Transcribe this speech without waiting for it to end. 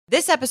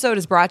This episode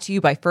is brought to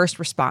you by First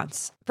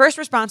Response. First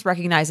Response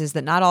recognizes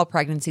that not all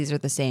pregnancies are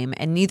the same,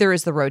 and neither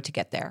is the road to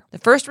get there. The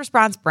First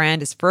Response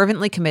brand is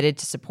fervently committed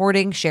to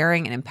supporting,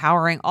 sharing, and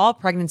empowering all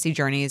pregnancy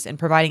journeys and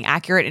providing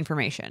accurate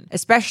information,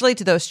 especially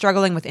to those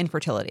struggling with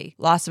infertility,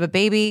 loss of a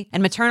baby,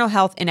 and maternal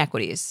health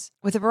inequities.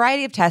 With a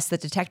variety of tests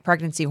that detect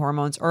pregnancy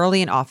hormones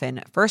early and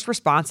often, First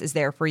Response is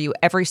there for you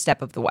every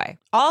step of the way.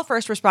 All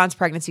First Response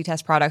pregnancy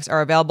test products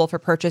are available for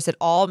purchase at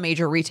all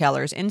major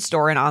retailers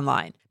in-store and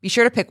online. Be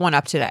sure to pick one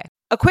up today.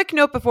 A quick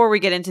note before we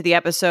get into the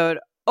episode.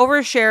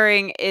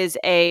 Oversharing is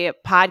a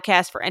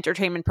podcast for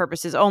entertainment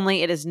purposes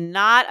only. It is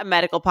not a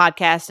medical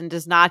podcast and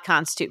does not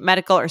constitute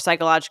medical or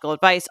psychological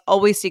advice.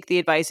 Always seek the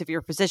advice of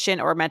your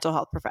physician or mental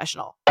health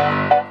professional.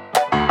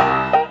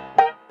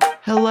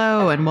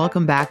 Hello and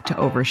welcome back to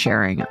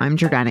Oversharing. I'm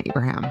Jordana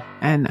Abraham.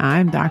 And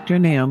I'm Dr.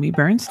 Naomi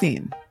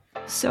Bernstein.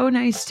 So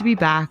nice to be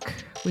back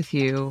with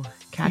you,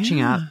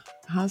 catching up.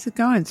 How's it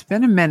going? It's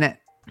been a minute.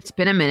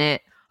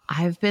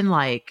 I've been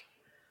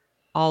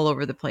all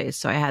over the place.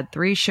 So I had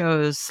 3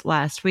 shows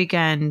last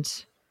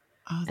weekend.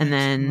 Oh, and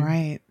then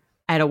right.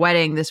 I had a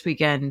wedding this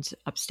weekend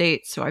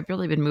upstate. So I've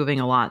really been moving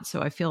a lot.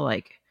 So I feel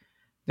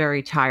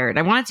very tired.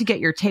 I wanted to get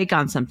your take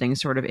on something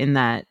sort of in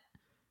that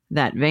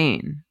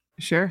vein.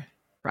 Sure.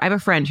 I have a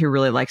friend who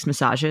really likes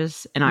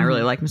massages and I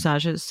really like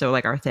massages. So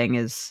our thing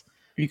is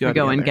we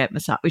go and get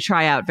massage. We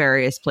try out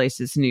various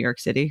places in New York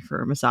City for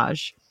a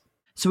massage.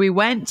 So we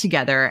went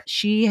together.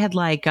 She had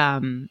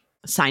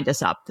signed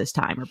us up this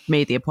time or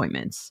made the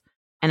appointments.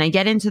 And I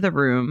get into the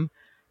room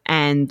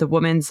and the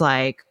woman's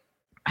like,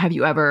 have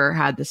you ever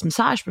had this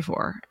massage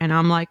before? And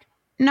I'm like,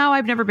 no,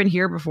 I've never been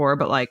here before,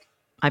 but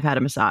I've had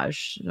a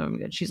massage. So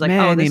she's like,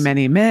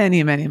 many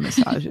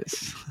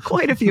massages.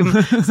 Quite a few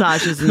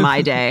massages in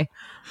my day.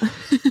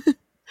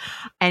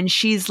 And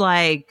she's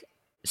like,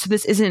 so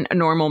this isn't a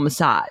normal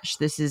massage.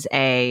 This is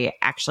I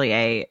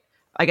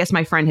guess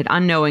my friend had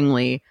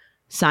unknowingly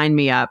signed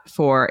me up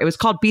for, it was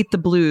called Beat the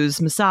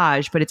Blues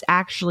massage, but it's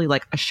actually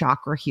a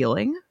chakra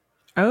healing.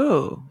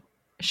 Oh,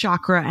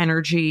 chakra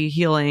energy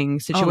healing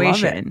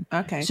situation. Oh,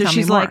 love it. Okay. So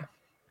she's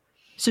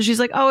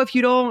like, oh, if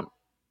you don't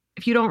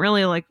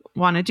really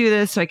want to do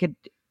this,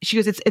 she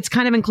goes, it's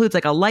kind of includes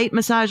a light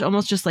massage,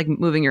 almost just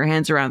moving your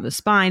hands around the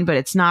spine, but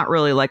it's not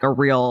really a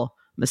real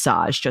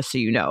massage, just so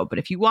you know. But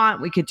if you want,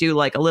 we could do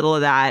a little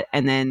of that,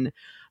 and then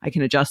I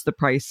can adjust the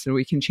price and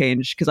we can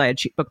change, because I had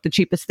booked the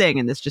cheapest thing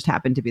and this just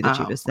happened to be the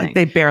cheapest thing.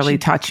 They barely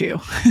touch you.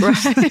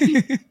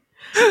 Right.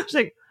 She's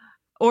like,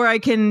 or I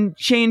can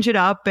change it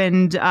up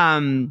and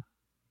do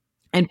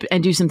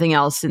something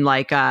else and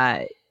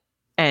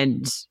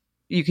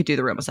you could do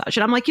the real massage.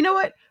 And I'm like, you know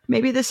what?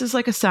 Maybe this is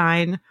a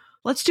sign.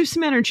 Let's do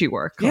some energy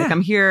work. Yeah.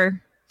 I'm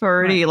here for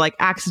already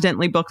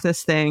accidentally book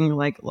this thing.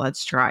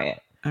 Let's try it.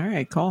 All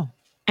right, cool.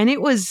 And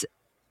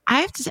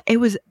I have to say, it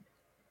was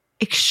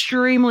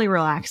extremely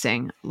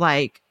relaxing.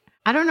 I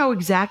don't know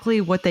exactly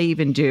what they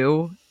even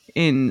do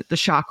in the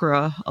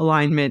chakra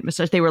alignment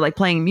massage. They were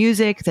playing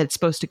music that's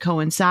supposed to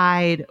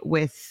coincide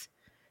with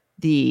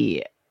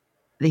the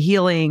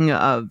healing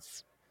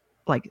of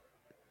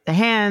the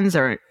hands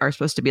are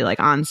supposed to be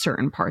on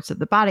certain parts of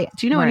the body.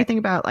 Do you know anything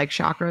about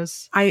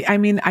chakras? I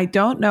mean, I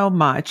don't know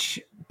much,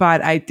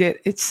 but I did.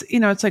 It's,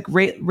 it's like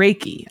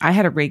Reiki. I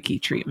had a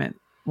Reiki treatment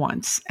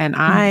once, and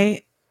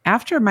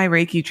after my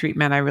Reiki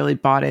treatment, I really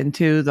bought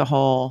into the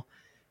whole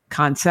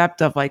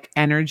concept of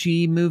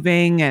energy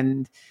moving,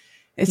 and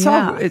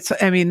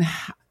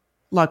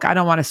look, I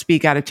don't want to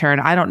speak out of turn.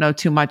 I don't know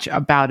too much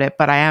about it,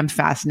 but I am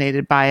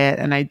fascinated by it.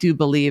 And I do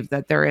believe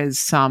that there is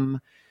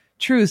some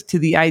truth to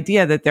the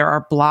idea that there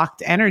are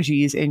blocked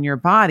energies in your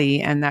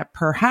body, and that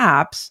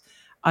perhaps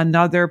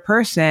another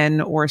person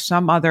or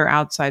some other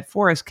outside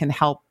force can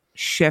help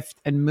shift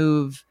and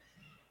move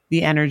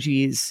the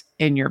energies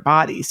in your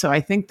body. So I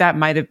think that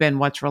might have been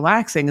what's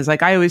relaxing, is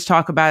I always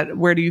talk about,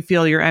 where do you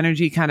feel your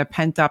energy kind of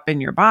pent up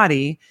in your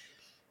body?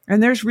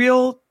 And there's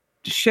real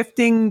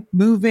shifting,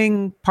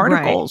 moving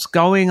particles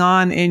going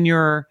on in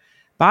your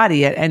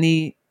body at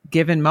any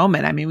given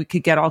moment. I mean, we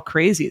could get all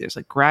crazy. There's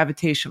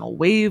gravitational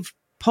wave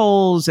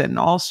pulls and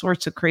all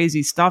sorts of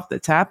crazy stuff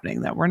that's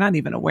happening that we're not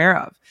even aware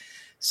of.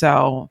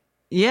 So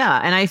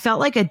yeah. And I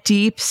felt a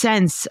deep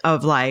sense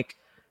of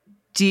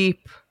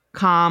deep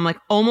calm,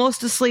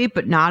 almost asleep,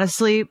 but not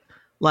asleep,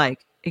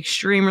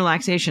 extreme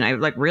relaxation. I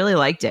really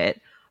liked it.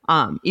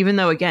 Even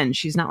though, again,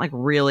 she's not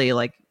really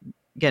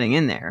getting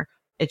in there.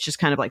 It's just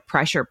kind of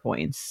pressure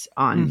points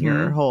on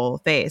your whole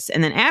face.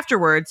 And then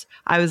afterwards,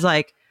 I was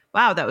like,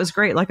 wow, that was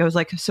great. I was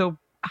like, so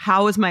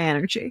how is my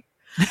energy?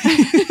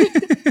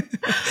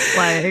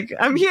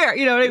 I'm here.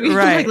 You know what I mean?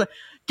 Right.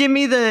 Give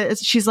me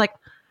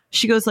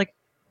she goes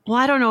well,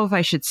 I don't know if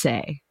I should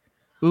say.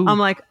 Ooh. I'm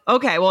like,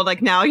 okay, well,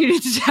 now you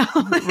need to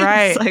tell.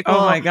 Right.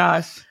 Oh my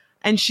gosh.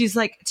 And she's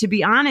like, to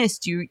be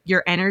honest,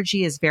 your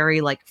energy is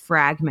very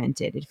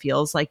fragmented. It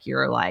feels like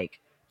you're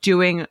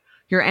doing,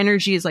 your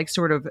energy is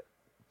sort of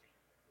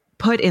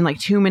put in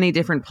too many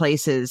different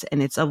places,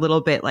 and it's a little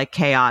bit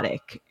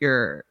chaotic.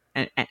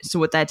 So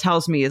what that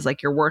tells me is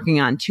you're working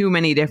on too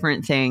many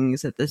different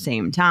things at the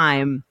same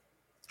time,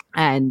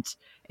 and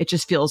it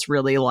just feels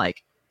really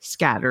like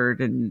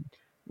scattered and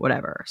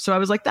whatever. So I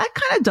was like, that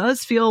kind of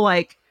does feel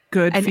like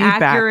Good an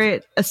feedback.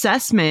 accurate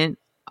assessment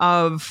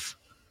of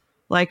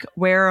like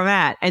where I'm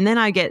at. And then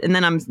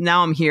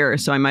I'm here,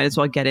 so I might as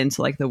well get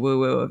into like the woo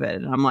woo of it.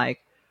 And I'm like,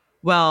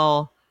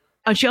 well,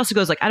 and she also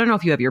goes like, I don't know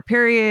if you have your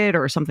period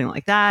or something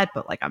like that,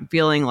 but like I'm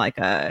feeling like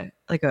a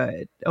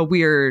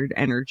weird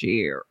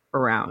energy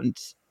around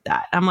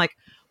that. I'm like,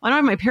 well, I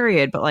don't have my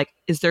period, but like,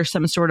 is there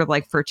some sort of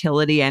like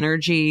fertility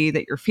energy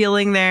that you're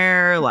feeling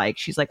there? Like,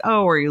 she's like,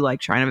 oh, are you like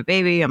trying to have a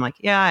baby? I'm like,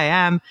 yeah, I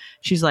am.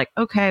 She's like,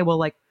 okay, well,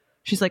 like,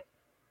 she's like,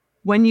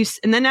 when you,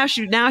 and then now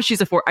she's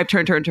I've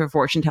turned her into a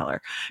fortune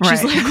teller.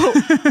 She's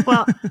like,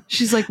 well,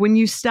 she's like, when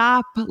you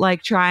stop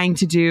like trying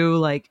to do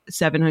like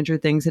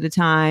 700 things at a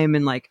time,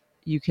 and like,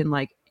 you can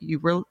like,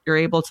 you're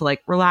able to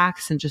like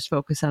relax and just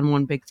focus on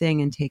one big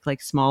thing and take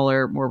like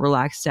smaller, more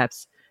relaxed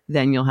steps,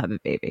 then you'll have a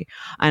baby.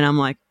 And I'm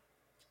like,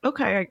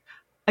 okay,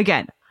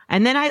 again.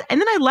 And then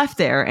I left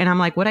there, and I'm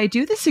like, would I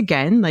do this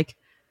again? Like,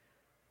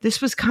 this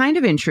was kind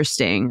of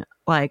interesting.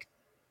 Like,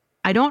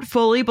 I don't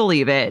fully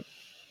believe it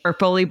or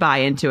fully buy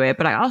into it,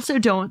 but I also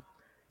don't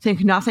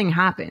think nothing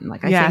happened.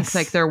 Like, I think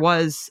like there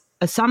was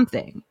a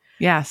something.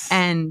 Yes.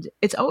 And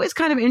it's always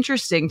kind of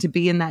interesting to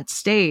be in that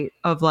state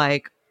of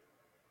like,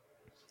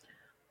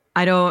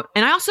 and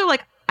I also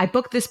like, I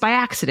booked this by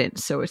accident.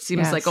 So it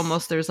seems like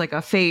almost there's like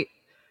a fate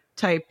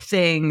type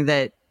thing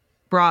that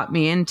brought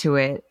me into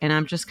it. And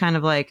I'm just kind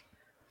of like,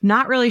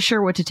 not really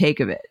sure what to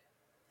take of it.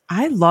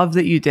 I love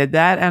that you did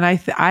that. And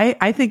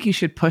I think you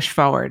should push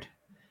forward.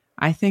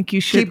 I think you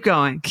should keep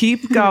going.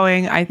 Keep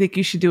going. I think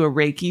you should do a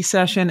Reiki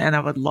session, and I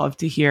would love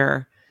to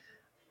hear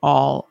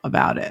all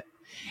about it.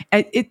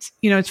 It's,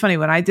 it's funny,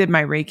 when I did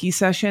my Reiki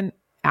session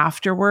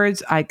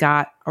afterwards, I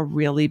got a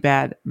really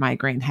bad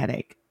migraine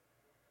headache.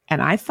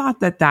 And I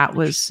thought that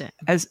was,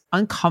 as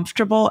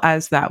uncomfortable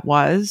as that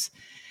was,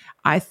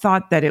 I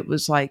thought that it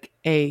was like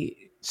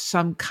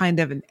some kind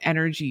of an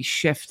energy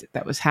shift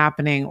that was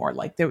happening, or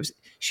like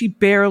she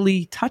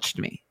barely touched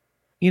me.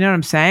 You know what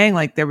I'm saying?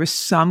 Like there was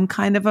some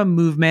kind of a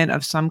movement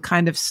of some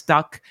kind of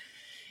stuck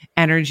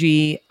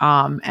energy.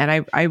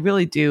 And I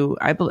really do.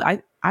 I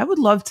would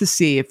love to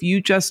see if you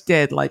just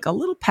did like a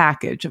little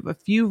package of a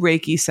few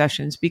Reiki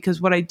sessions,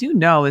 because what I do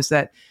know is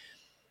that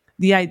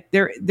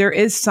there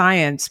is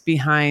science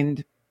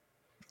behind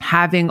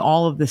having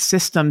all of the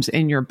systems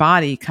in your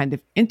body kind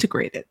of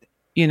integrated,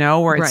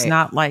 where it's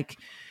not like,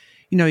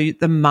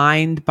 the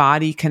mind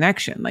body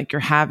connection, like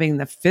you're having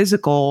the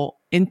physical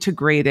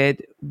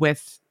integrated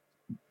with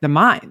the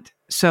mind.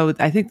 So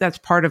I think that's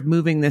part of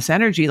moving this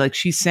energy. Like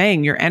she's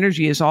saying, your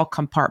energy is all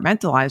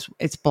compartmentalized.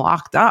 It's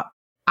blocked up.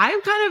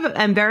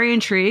 I'm very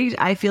intrigued.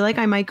 I feel like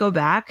I might go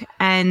back.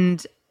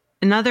 And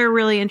another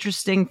really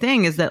interesting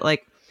thing is that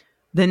like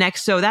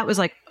so that was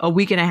like a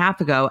week and a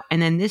half ago.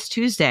 And then this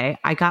Tuesday,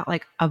 I got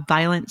like a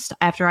violent,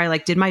 after I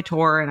like did my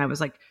tour, and I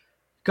was like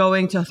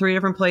going to 3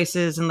 different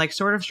places and like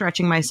sort of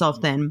stretching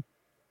myself thin.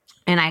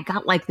 And I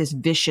got like this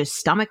vicious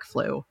stomach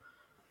flu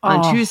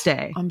on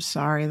Tuesday. I'm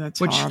sorry. Which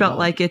horrible. Felt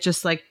like it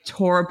just like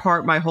tore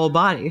apart my whole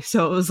body.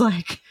 So it was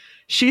like,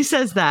 she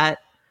says that,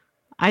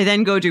 I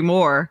then go do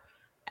more.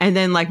 And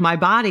then like my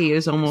body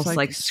is almost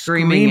like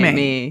screaming at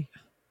me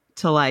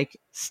to like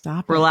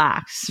stop,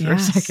 relax for a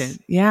second.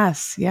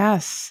 Yes. Yeah,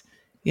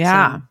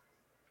 so,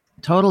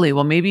 totally.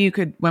 Well, maybe you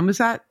could, when was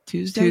that?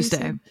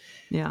 Tuesday.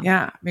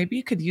 Yeah. Maybe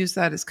you could use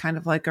that as kind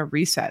of like a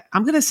reset.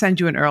 I'm going to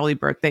send you an early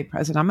birthday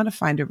present. I'm going to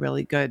find a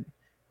really good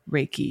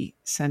Reiki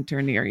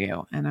center near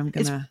you. And I'm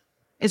going to.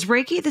 Is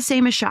Reiki the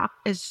same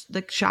as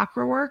the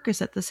chakra work? Is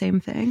that the same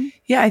thing?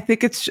 Yeah, I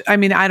think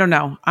I don't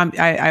know.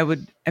 I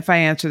would, if I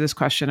answer this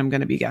question, I'm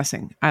going to be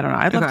guessing. I don't know.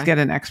 I'd love to get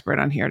an expert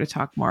on here to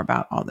talk more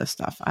about all this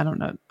stuff. I don't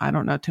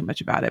know too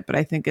much about it, but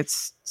I think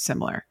it's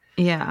similar.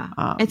 Yeah.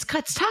 It's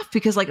tough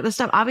because like the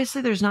stuff,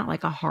 obviously there's not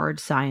like a hard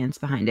science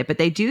behind it, but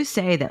they do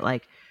say that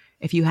like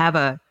if you have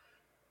an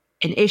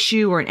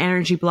issue or an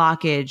energy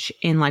blockage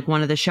in like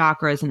one of the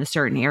chakras in a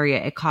certain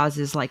area, it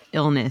causes like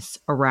illness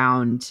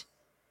around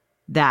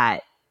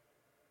that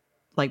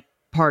like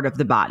part of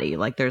the body.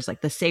 Like there's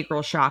like the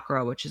sacral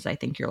chakra, which is I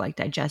think your like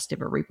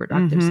digestive or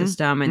reproductive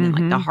system, and then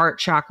like the heart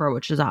chakra,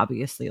 which is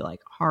obviously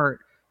like heart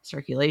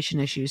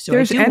circulation issues. So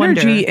there's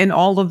energy in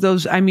all of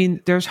those. I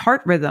mean, there's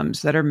heart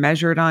rhythms that are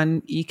measured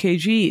on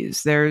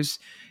EKGs. There's,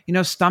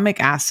 stomach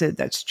acid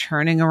that's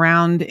churning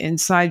around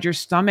inside your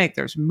stomach.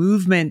 There's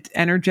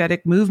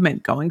energetic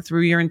movement going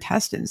through your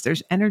intestines.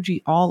 There's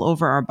energy all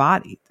over our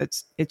body.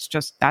 That's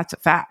a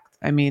fact.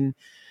 I mean,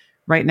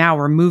 right now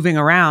we're moving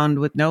around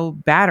with no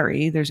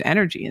battery. There's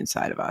energy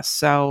inside of us.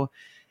 So,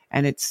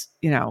 and it's,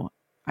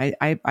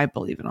 I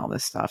believe in all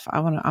this stuff.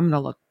 I'm going to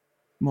look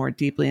more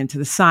deeply into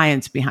the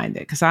science behind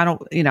it, because I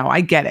don't,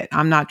 I get it.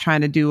 I'm not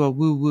trying to do a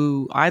woo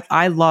woo.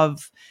 I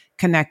love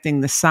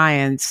connecting the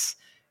science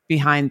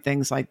behind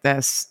things like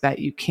this that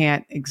you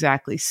can't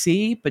exactly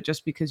see, but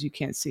just because you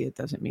can't see it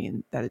doesn't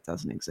mean that it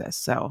doesn't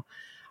exist. So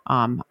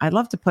I'd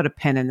love to put a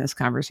pin in this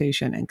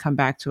conversation and come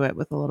back to it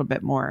with a little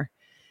bit more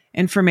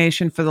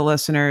information for the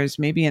listeners,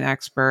 maybe an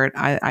expert.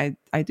 I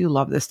do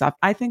love this stuff.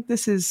 I think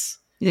this is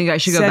You think I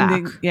should go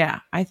back? Yeah,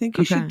 I think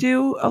you should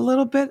do a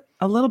little bit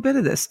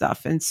of this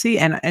stuff and see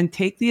and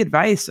take the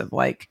advice of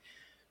like,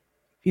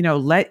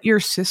 let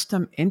your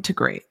system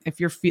integrate.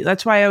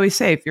 That's why I always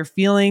say, if you're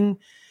feeling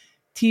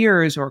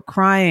tears or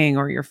crying,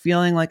 or you're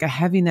feeling like a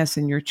heaviness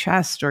in your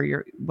chest,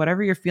 or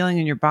whatever you're feeling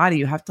in your body,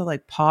 you have to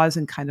like pause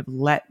and kind of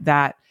let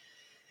that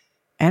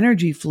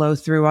energy flow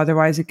through.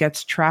 Otherwise it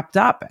gets trapped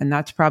up. And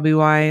that's probably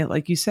why,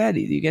 like you said,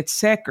 either you get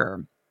sick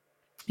or,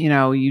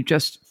 you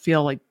just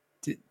feel like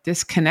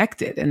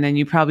disconnected. And then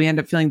you probably end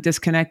up feeling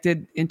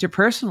disconnected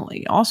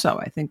interpersonally. Also,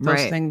 I think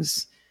those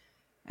things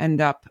end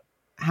up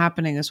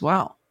happening as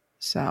well.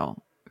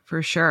 So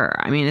for sure.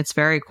 I mean, it's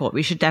very cool.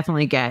 We should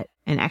definitely get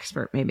an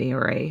expert maybe,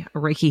 or a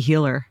Reiki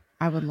healer.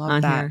 I would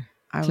love that.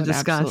 I would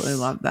discuss. Absolutely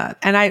love that.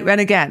 And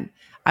again,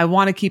 I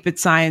want to keep it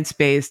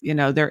science-based.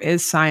 There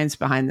is science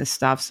behind this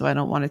stuff, so I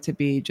don't want it to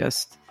be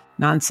just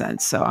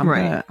nonsense. So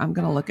I'm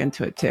gonna look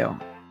into it too.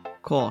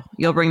 Cool.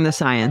 You'll bring the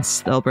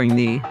science. They'll bring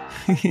the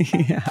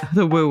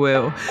the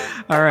woo-woo.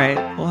 All right.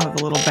 We'll have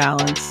a little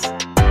balance.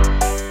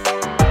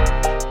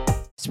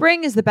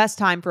 Spring is the best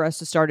time for us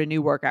to start a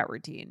new workout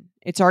routine.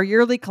 It's our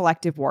yearly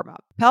collective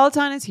warm-up.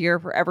 Peloton is here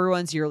for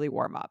everyone's yearly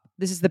warm-up.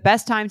 This is the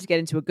best time to get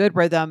into a good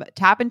rhythm,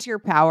 tap into your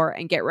power,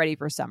 and get ready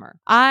for summer.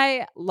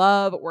 I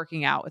love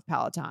working out with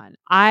Peloton.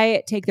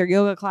 I take their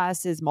yoga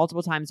classes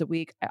multiple times a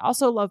week. I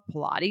also love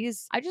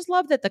Pilates. I just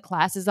love that the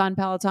classes on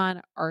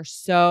Peloton are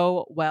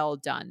so well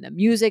done. The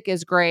music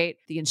is great.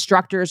 The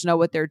instructors know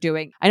what they're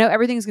doing. I know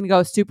everything's going to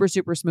go super,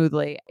 super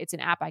smoothly. It's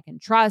an app I can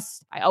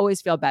trust. I always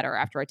feel better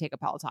after I take a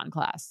Peloton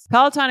class.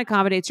 Peloton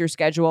accommodates your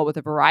schedule with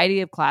a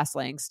variety of class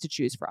lengths to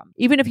choose from.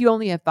 Even if you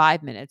only have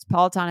 5 minutes,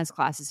 Peloton has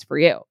classes for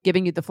you,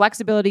 giving you the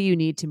flexibility you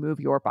need to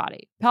move your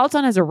body.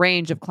 Peloton has a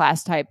range of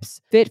class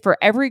types fit for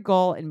every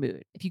goal and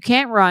mood. If you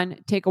can't run,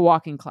 take a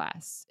walking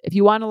class. If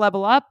you want to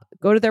level up,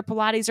 go to their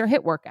Pilates or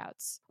HIIT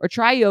workouts, or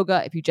try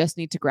yoga if you just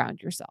need to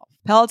ground yourself.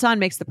 Peloton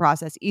makes the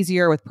process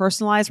easier with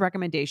personalized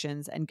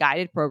recommendations and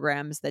guided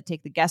programs that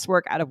take the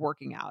guesswork out of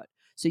working out,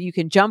 so you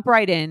can jump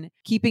right in,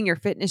 keeping your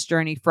fitness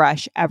journey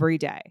fresh every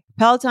day.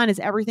 Peloton is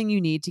everything you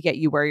need to get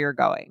you where you're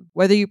going.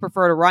 Whether you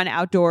prefer to run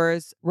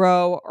outdoors,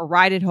 row, or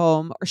ride at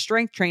home, or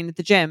strength train at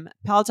the gym,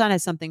 Peloton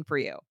has something for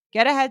you.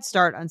 Get a head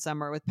start on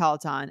summer with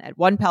Peloton at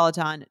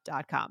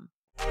onepeloton.com.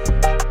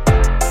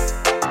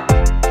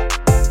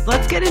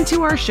 Let's get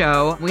into our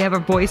show. We have a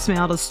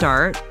voicemail to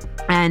start.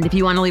 And if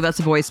you want to leave us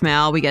a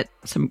voicemail, we're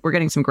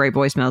getting some great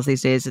voicemails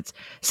these days. It's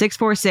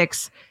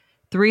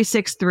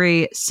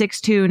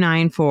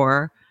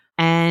 646-363-6294.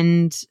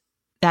 And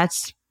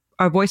that's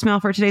our voicemail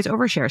for today's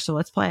overshare. So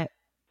let's play it.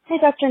 Hi,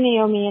 Dr.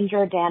 Naomi and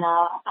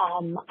Jordana.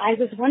 I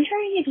was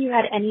wondering if you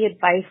had any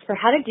advice for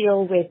how to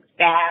deal with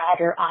bad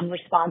or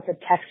unresponsive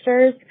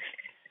texters.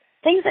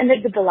 Things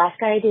ended with the last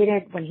guy I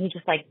dated when he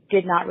just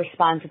did not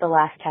respond to the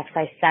last text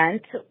I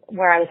sent,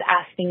 where I was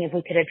asking if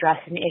we could address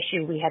an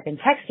issue we had been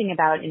texting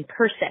about in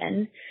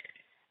person.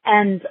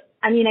 And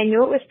I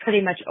knew it was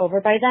pretty much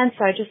over by then,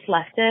 so I just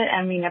left it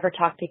and we never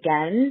talked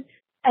again.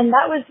 And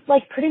that was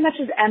pretty much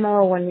his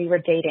MO when we were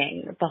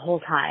dating the whole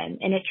time.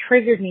 And it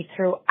triggered me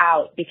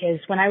throughout because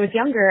when I was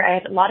younger, I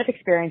had a lot of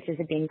experiences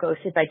of being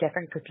ghosted by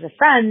different groups of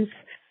friends.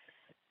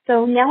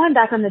 So now I'm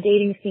back on the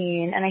dating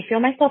scene and I feel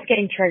myself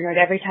getting triggered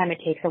every time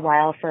it takes a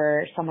while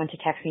for someone to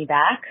text me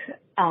back.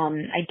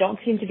 I don't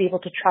seem to be able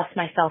to trust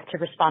myself to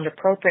respond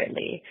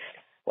appropriately,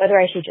 whether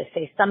I should just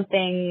say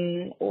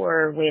something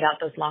or wait out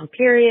those long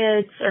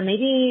periods, or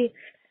maybe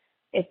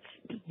it's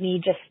me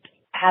just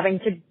having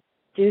to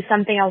do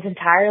something else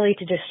entirely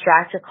to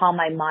distract or calm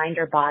my mind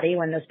or body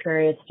when those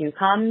periods do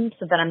come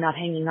so that I'm not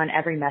hanging on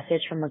every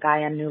message from a guy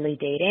I'm newly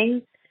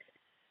dating.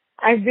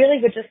 I really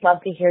would just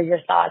love to hear your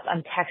thoughts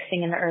on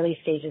texting in the early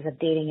stages of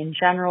dating in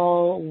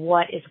general.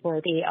 What is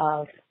worthy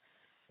of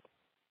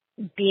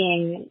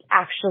being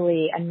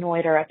actually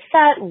annoyed or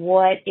upset?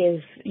 What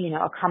is,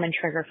 a common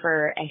trigger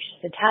for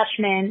anxious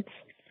attachment?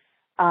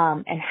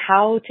 And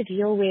how to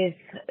deal with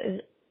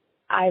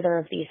either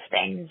of these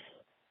things.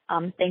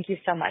 Thank you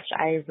so much.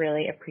 I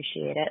really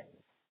appreciate it.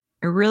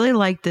 I really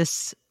like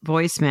this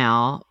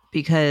voicemail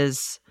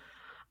because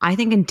I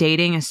think in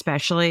dating,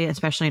 especially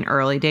in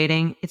early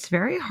dating, it's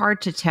very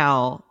hard to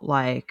tell,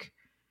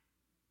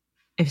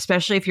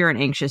 especially if you're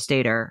an anxious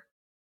dater.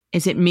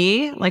 Is it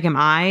me? Am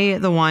I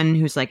the one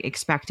who's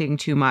expecting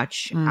too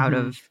much out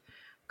of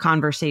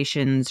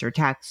conversations or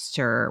texts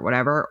or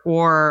whatever?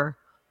 Or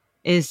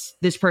is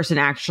this person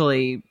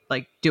actually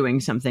doing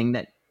something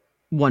that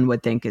one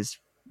would think is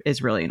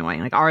really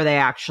annoying? Are they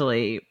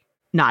actually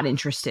not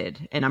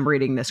interested and I'm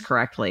reading this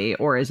correctly?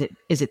 Or is it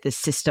this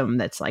system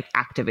that's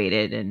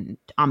activated and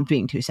I'm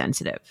being too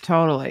sensitive?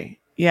 Totally.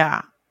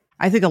 Yeah.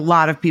 I think a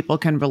lot of people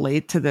can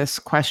relate to this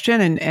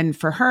question. And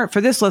for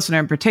this listener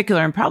in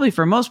particular, and probably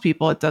for most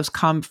people, it does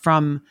come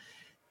from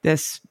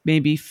this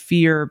maybe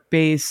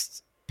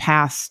fear-based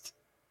past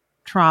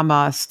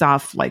trauma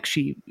stuff.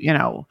 She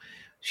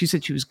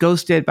said she was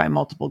ghosted by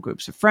multiple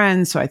groups of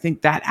friends. So I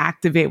think that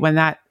when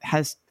that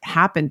has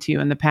happened to you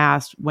in the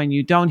past, when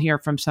you don't hear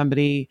from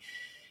somebody,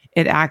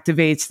 it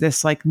activates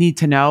this need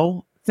to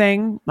know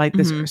thing, like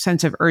this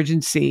sense of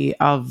urgency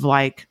of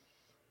like,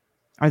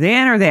 are they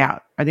in or are they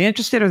out? Are they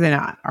interested or are they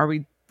not? Are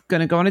we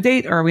going to go on a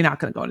date or are we not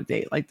going to go on a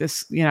date? Like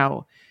this,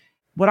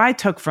 what I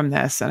took from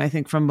this, and I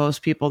think from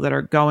most people that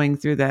are going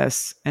through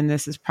this, and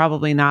this is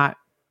probably not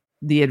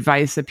the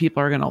advice that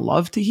people are going to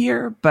love to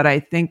hear, but I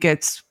think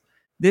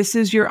this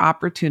is your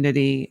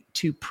opportunity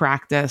to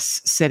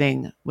practice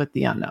sitting with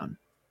the unknown.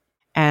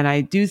 And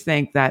I do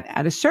think that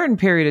at a certain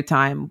period of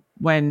time,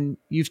 when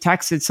you've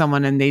texted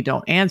someone and they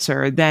don't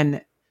answer,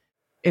 then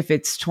if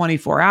it's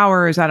 24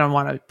 hours, I don't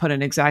want to put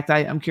an exact,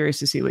 I'm curious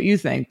to see what you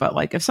think, but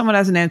like if someone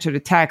hasn't answered a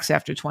text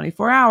after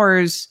 24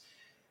 hours,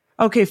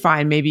 okay,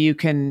 fine. Maybe you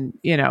can,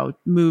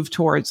 move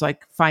towards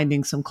like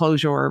finding some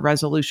closure or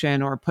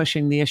resolution or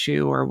pushing the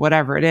issue or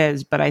whatever it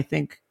is. But I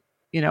think,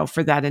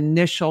 for that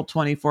initial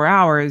 24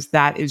 hours,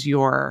 that is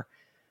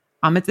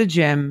I'm at the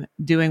gym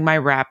doing my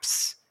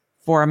reps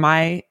for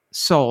my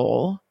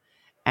soul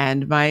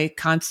and my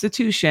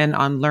constitution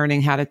on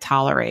learning how to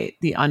tolerate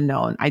the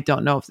unknown. I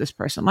don't know if this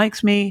person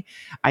likes me.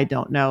 I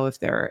don't know if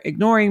they're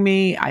ignoring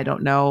me. I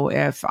don't know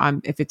if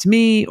it's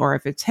me or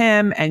if it's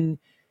him. And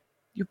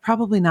you're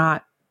probably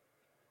not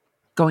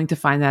going to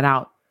find that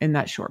out in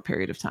that short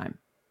period of time.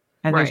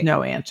 And there's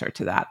no answer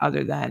to that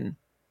other than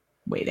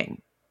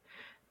waiting.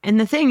 And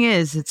the thing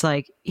is, it's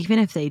like, even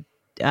if they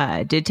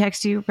did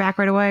text you back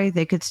right away,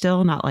 they could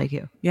still not like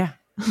you. Yeah,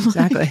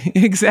 exactly.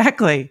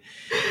 Exactly.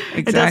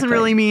 It doesn't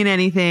really mean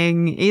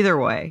anything either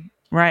way.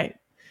 Right.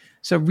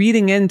 So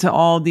reading into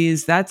all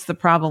these, that's the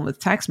problem with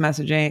text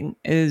messaging,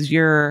 is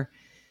you're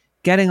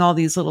getting all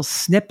these little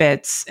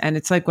snippets. And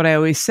it's like what I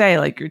always say,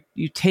 like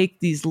you take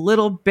these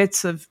little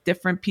bits of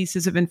different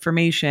pieces of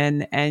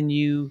information and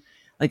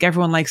like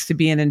everyone likes to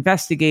be an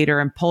investigator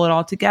and pull it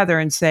all together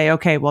and say,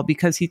 okay, well,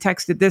 because he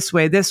texted this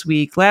way this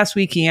week, last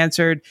week he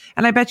answered.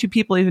 And I bet you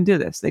people even do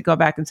this. They go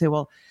back and say,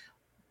 well,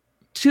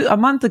 a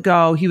month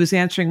ago, he was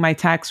answering my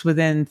text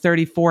within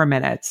 34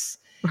 minutes.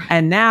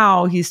 And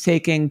now he's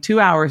taking 2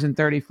 hours and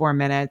 34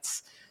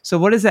 minutes. So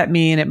what does that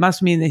mean? It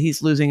must mean that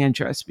he's losing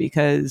interest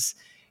because,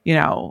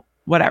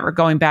 whatever,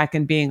 going back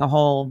and being a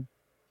whole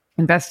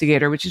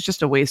investigator, which is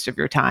just a waste of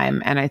your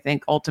time. And I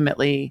think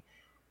ultimately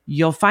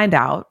you'll find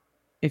out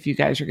if you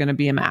guys are going to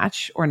be a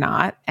match or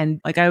not.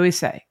 And like I always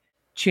say,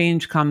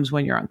 change comes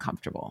when you're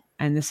uncomfortable.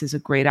 And this is a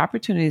great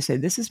opportunity to say,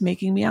 this is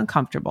making me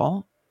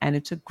uncomfortable. And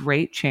it's a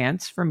great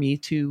chance for me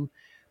to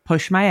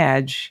push my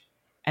edge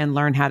and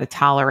learn how to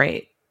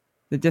tolerate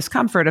the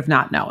discomfort of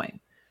not knowing.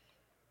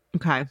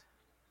 Okay.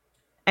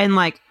 And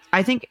like,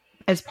 I think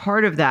as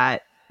part of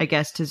that, I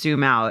guess to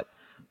zoom out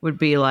would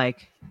be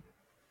like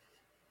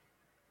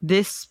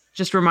this,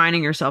 just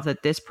reminding yourself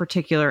that this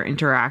particular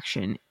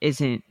interaction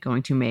isn't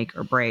going to make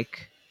or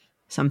break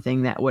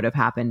something that would have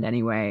happened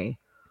anyway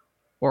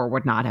or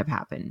would not have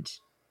happened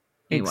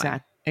anyway.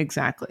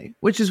 Exactly.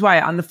 Which is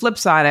why on the flip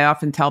side, I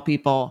often tell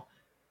people,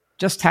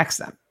 just text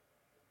them.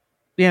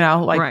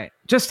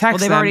 Just text them. Well,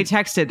 they've already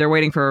texted. They're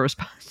waiting for a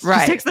response. Right.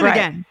 Just text them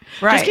again.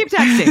 Right. Just keep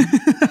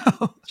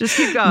texting. No. Just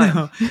keep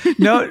going.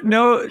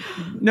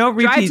 No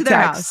repeat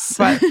texts.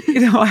 But,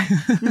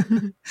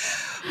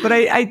 but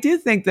I do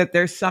think that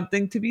there's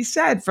something to be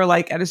said for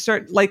like at a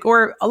certain, like,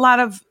 or a lot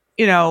of,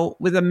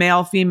 with a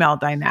male female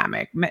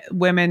dynamic,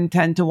 women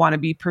tend to want to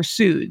be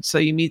pursued. So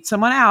you meet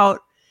someone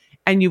out,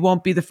 and you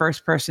won't be the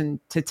first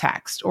person to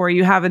text, or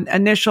you have an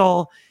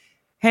initial,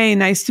 hey,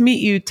 nice to meet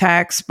you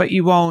text, but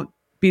you won't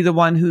be the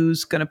one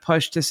who's going to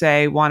push to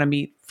say, want to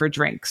meet for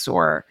drinks.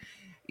 Or,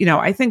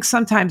 I think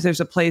sometimes there's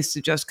a place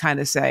to just kind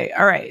of say,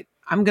 all right,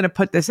 I'm going to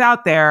put this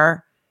out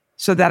there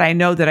so that I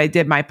know that I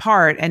did my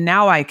part. And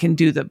now I can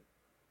do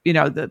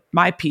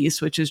my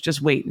piece, which is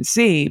just wait and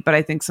see. But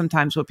I think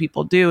sometimes what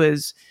people do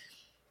is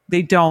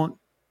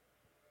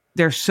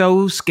they're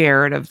so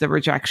scared of the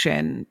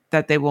rejection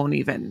that they won't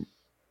even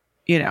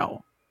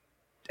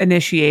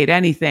initiate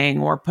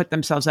anything or put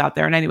themselves out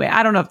there. And anyway,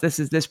 I don't know if this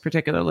is this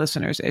particular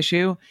listener's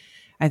issue.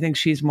 I think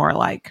she's more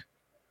like,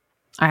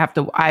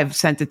 I've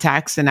sent a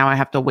text and now I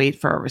have to wait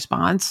for a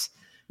response.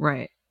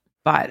 Right.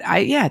 But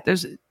I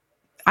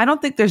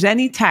don't think there's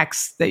any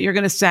text that you're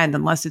going to send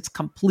unless it's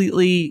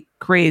completely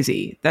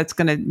crazy. That's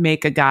going to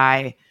make a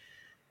guy,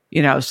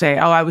 say,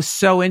 oh, I was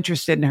so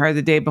interested in her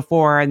the day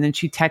before. And then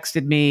she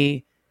texted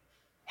me,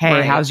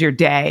 hey, how's your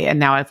day? And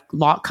now I've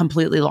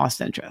completely lost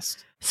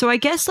interest. So I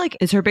guess like,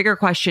 is her bigger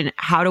question,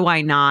 how do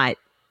I not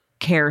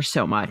care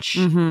so much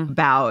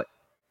about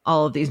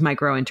all of these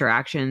micro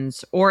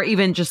interactions, or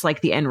even just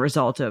like the end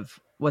result of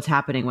what's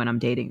happening when I'm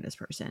dating this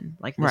person,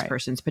 like this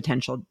person's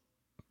potential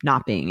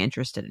not being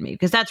interested in me?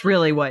 Because that's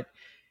really what,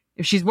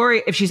 if she's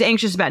worried, if she's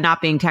anxious about not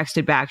being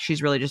texted back,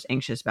 she's really just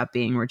anxious about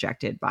being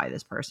rejected by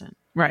this person.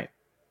 Right.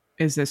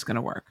 Is this going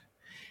to work?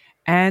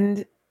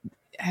 And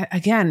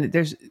again,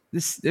 there's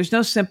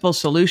no simple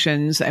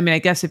solutions. I mean, I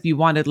guess if you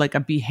wanted like a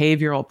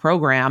behavioral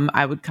program,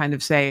 I would kind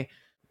of say,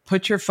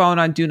 put your phone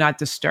on do not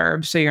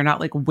disturb. So you're not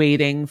like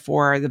waiting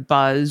for the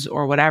buzz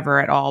or whatever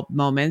at all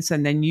moments.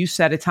 And then you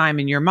set a time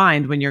in your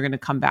mind when you're going to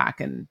come back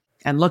and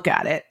look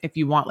at it. If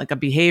you want like a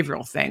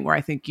behavioral thing where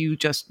I think you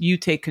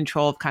take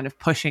control of kind of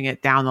pushing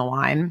it down the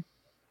line.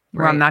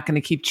 where I'm Right. not going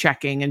to keep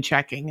checking and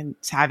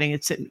having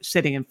it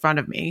sitting in front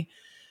of me,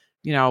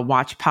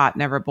 watch pot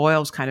never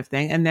boils kind of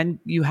thing. And then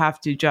you have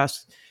to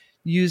just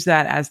use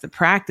that as the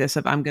practice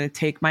of, I'm going to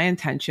take my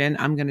intention,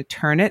 I'm going to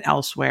turn it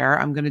elsewhere,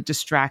 I'm going to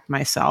distract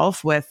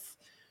myself with,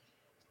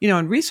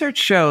 and research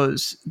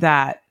shows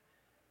that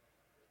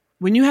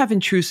when you have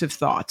intrusive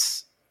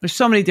thoughts, there's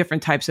so many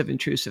different types of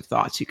intrusive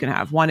thoughts you can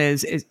have. One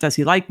is does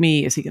he like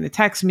me? Is he going to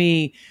text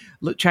me?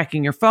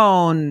 Checking your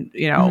phone,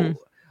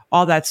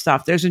 all that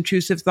stuff. There's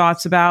intrusive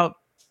thoughts about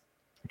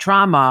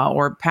trauma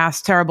or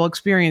past terrible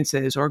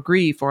experiences or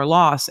grief or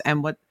loss.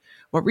 And what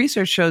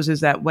research shows is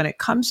that when it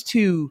comes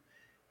to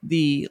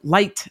the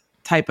light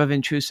type of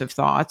intrusive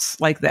thoughts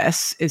like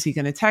this, is he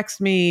going to text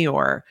me?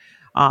 Or,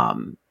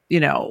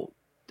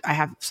 I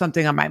have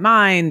something on my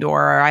mind,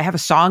 or I have a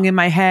song in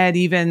my head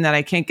even that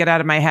I can't get out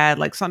of my head,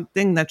 like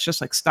something that's just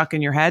like stuck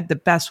in your head. The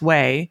best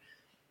way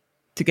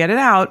to get it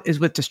out is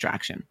with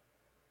distraction.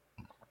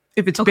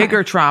 If it's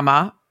bigger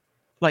trauma,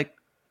 like,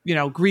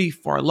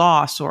 grief or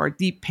loss or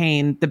deep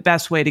pain, the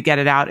best way to get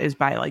it out is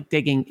by like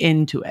digging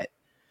into it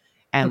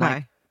and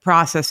like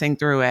processing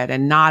through it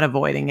and not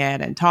avoiding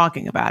it and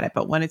talking about it.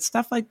 But when it's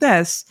stuff like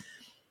this,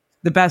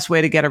 the best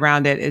way to get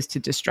around it is to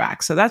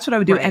distract. So that's what I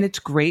would do. Right. And it's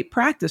great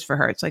practice for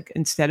her. It's like,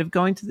 instead of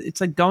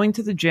it's like going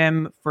to the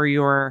gym for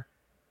your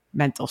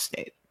mental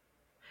state.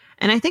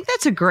 And I think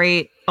that's a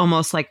great,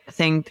 almost like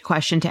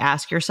question to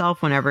ask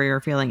yourself whenever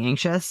you're feeling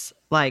anxious.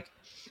 Like,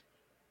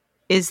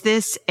 is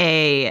this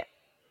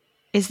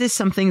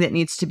something that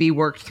needs to be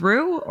worked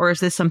through, or is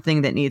this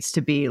something that needs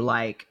to be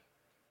like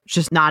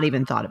just not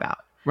even thought about?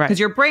 Right. Because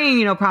your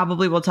brain,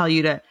 probably will tell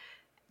you to,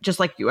 just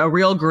like a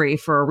real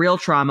grief or a real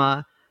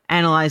trauma,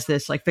 analyze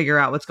this, like figure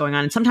out what's going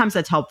on. And sometimes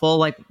that's helpful,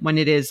 like when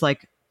it is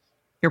like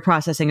you're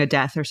processing a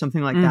death or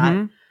something like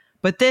that.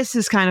 But this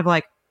is kind of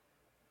like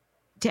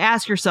to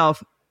ask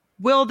yourself,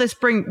 will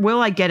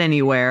I get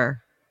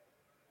anywhere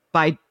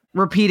by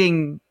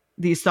repeating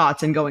these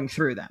thoughts and going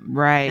through them?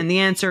 Right. And the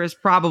answer is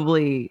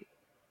probably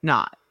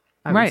not,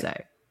 I would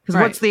say.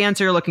 Because what's the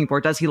answer you're looking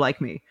for? Does he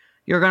like me?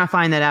 You're going to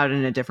find that out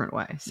in a different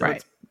way. So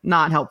it's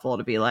not helpful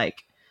to be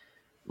like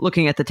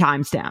looking at the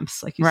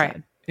timestamps, like you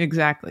said.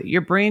 Exactly.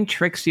 Your brain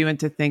tricks you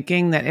into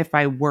thinking that if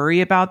I worry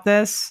about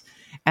this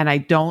and I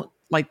don't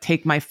like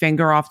take my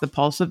finger off the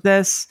pulse of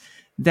this,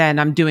 then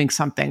I'm doing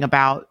something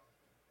about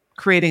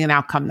creating an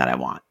outcome that I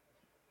want,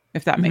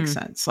 if that makes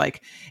sense.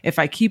 Like if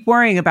I keep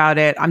worrying about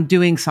it, I'm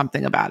doing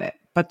something about it.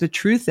 But the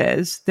truth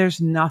is, there's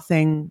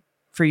nothing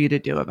for you to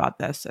do about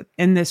this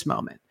in this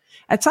moment.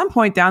 At some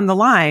point down the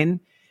line,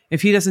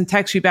 if he doesn't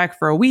text you back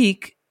for a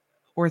week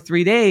or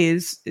 3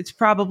 days, it's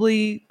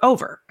probably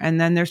over. And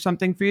then there's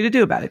something for you to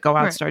do about it. Go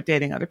out, start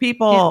dating other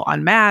people,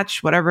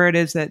 unmatch, whatever it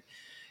is that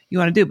you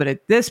want to do. But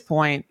at this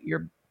point,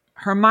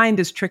 her mind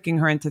is tricking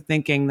her into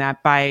thinking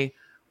that by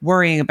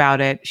worrying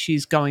about it,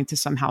 she's going to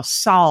somehow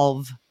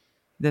solve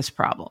this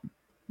problem.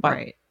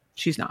 But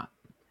she's not.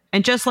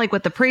 And just like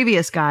with the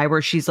previous guy,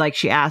 where she's like,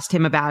 she asked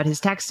him about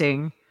his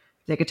texting,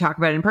 they could talk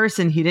about it in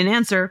person. He didn't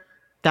answer.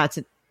 That's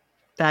an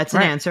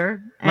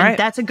answer. And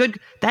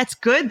that's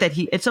good that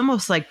it's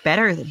almost like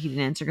better that he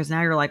didn't answer, because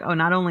now you're like, oh,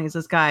 not only is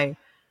this guy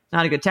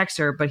not a good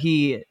texter, but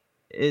he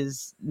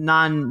is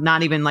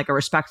not even like a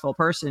respectful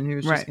person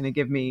who's just going to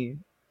give me,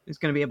 who's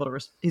going to be able to,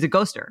 he's a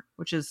ghoster,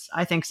 which is,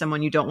 I think,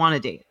 someone you don't want to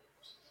date.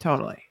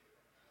 Totally.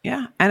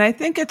 Yeah. And I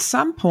think at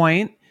some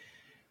point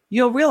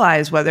you'll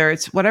realize whether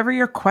it's whatever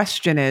your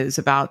question is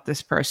about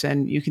this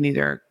person, you can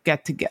either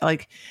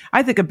like,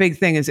 I think a big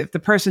thing is if the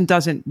person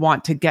doesn't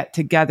want to get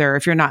together,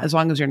 as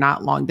long as you're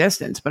not long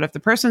distance, but if the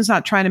person's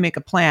not trying to make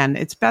a plan,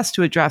 it's best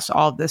to address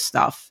all of this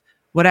stuff,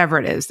 whatever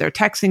it is, their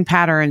texting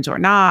patterns or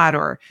not,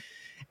 or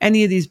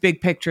any of these big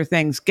picture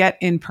things, get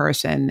in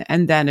person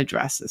and then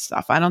address this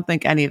stuff. I don't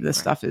think any of this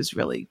stuff is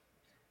really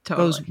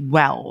goes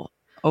well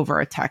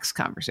over a text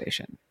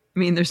conversation. I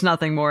mean, there's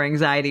nothing more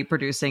anxiety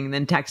producing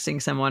than texting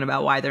someone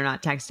about why they're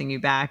not texting you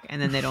back, and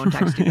then they don't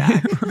text you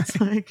back. It's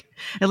like,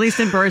 at least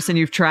in person,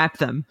 you've trapped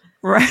them.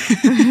 Right.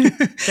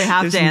 They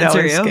have There's to answer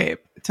no you. Escape.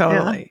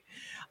 Totally.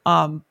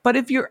 Yeah. But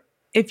if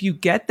you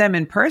get them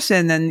in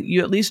person, then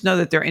you at least know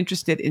that they're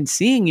interested in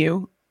seeing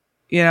you,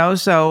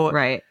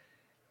 so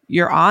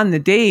you're on the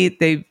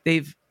date.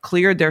 They've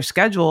cleared their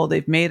schedule.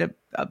 They've made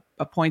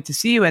a point to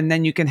see you, and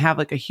then you can have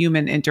like a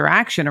human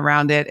interaction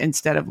around it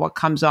instead of what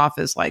comes off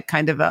as like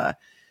kind of a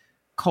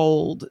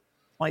cold,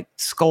 like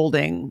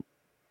scolding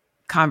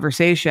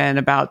conversation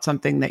about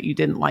something that you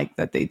didn't like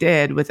that they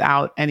did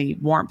without any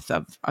warmth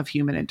of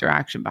human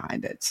interaction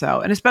behind it. So,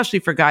 and especially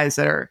for guys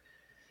that are,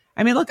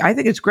 I mean, look, I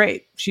think it's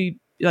great. She,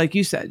 like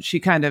you said, she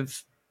kind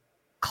of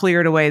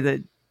cleared away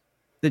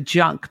the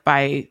junk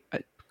by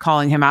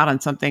calling him out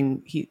on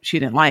something she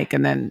didn't like,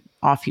 and then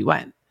off he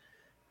went.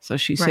 So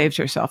she saved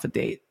herself a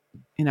date,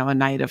 a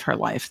night of her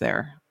life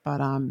there. But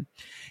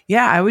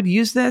I would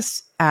use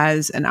this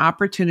as an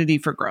opportunity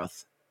for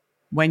growth.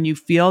 When you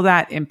feel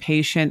that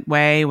impatient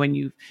way, when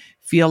you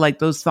feel like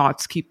those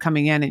thoughts keep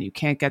coming in and you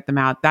can't get them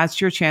out,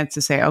 that's your chance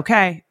to say,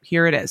 okay,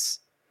 here it is.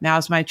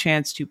 Now's my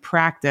chance to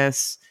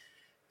practice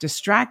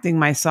distracting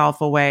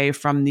myself away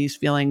from these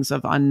feelings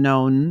of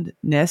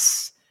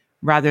unknownness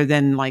rather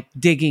than like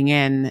digging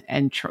in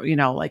and,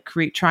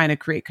 trying to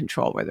create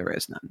control where there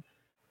is none.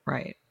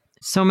 Right.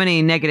 So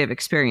many negative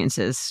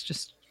experiences,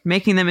 just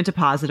making them into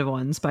positive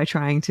ones by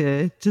trying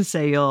to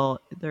say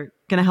they're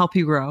going to help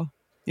you grow.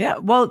 Yeah.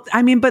 Well,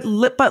 I mean, but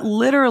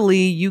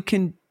literally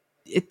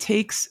it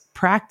takes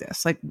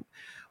practice. Like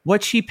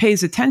what she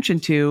pays attention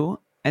to,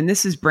 and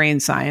this is brain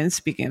science,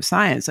 speaking of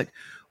science, like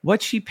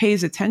what she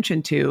pays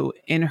attention to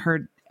in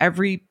her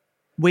every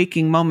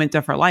waking moment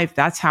of her life,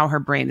 that's how her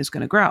brain is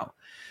going to grow.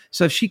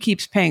 So if she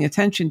keeps paying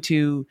attention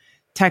to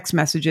text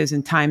messages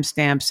and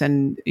timestamps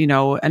and,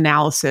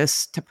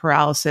 analysis to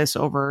paralysis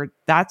over,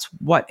 that's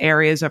what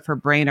areas of her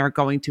brain are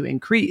going to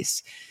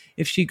increase.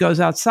 If she goes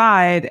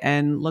outside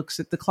and looks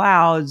at the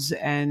clouds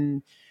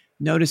and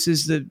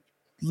notices the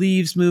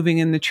leaves moving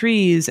in the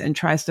trees and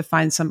tries to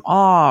find some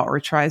awe, or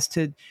tries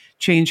to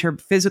change her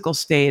physical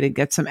state and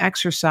get some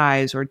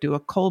exercise, or do a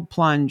cold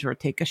plunge, or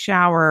take a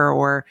shower,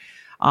 or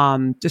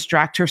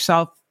distract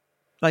herself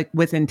like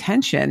with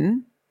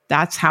intention,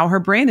 that's how her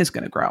brain is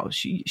going to grow.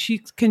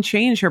 She can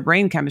change her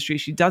brain chemistry.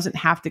 She doesn't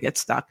have to get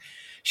stuck.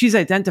 She's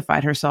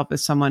identified herself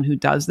as someone who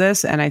does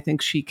this, and I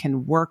think she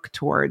can work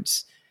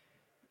towards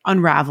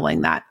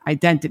unraveling that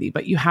identity,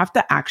 but you have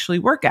to actually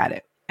work at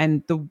it.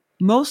 And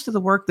most of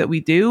the work that we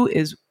do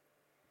is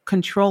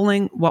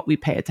controlling what we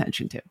pay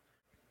attention to.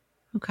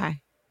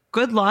 Okay.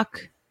 Good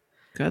luck.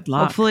 Good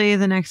luck. Hopefully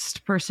the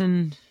next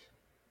person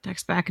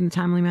texts back in a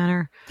timely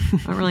manner. I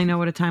don't really know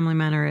what a timely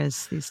manner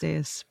is these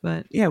days,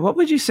 but yeah. What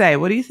would you say?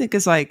 What do you think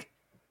is like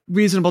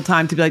reasonable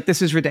time to be like,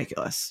 this is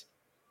ridiculous?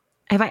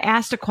 Have I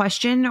asked a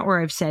question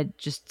or I've said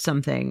just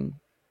something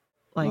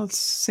like, let's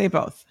say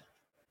both.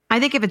 I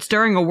think if it's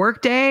during a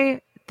work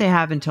day, they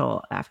have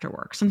until after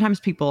work. Sometimes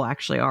people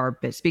actually are,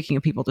 speaking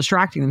of people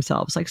distracting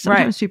themselves, like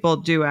sometimes people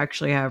do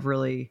actually have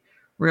really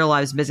real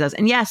lives business.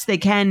 And yes, they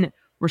can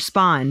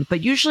respond,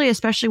 but usually,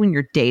 especially when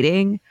you're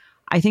dating,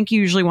 I think you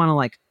usually want to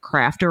like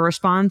craft a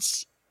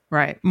response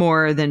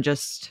more than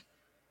just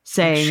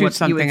saying what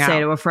you would say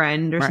to a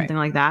friend or something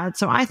like that.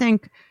 So I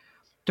think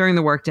during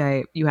the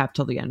workday, you have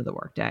till the end of the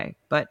workday.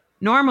 But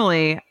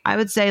normally I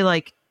would say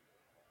like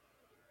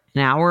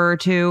an hour or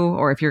two,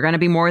 or if you're going to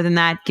be more than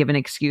that, give an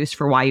excuse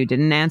for why you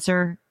didn't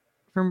answer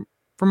for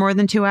more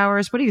than 2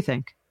 hours. What do you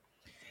think?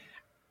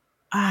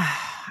 Are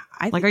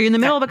you in the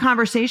middle of a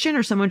conversation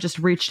or someone just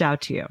reached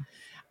out to you?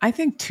 I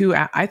think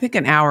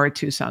an hour or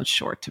two sounds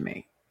short to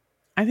me.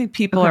 I think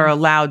people are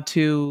allowed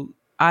to,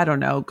 I don't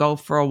know, go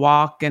for a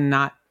walk and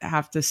not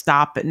have to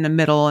stop in the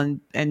middle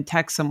and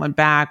text someone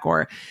back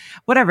or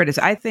whatever it is.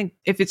 I think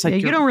if it's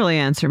like, you don't really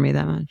answer me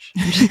that much.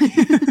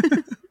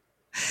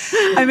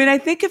 I mean, I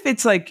think if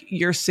it's like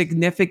your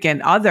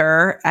significant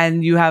other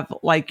and you have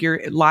like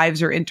your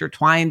lives are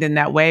intertwined in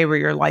that way where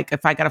you're like,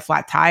 if I got a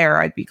flat tire,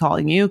 I'd be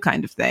calling you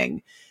kind of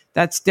thing.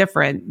 That's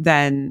different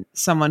than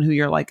someone who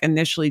you're like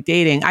initially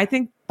dating. I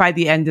think by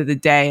the end of the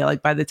day,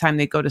 like by the time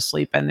they go to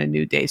sleep and the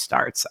new day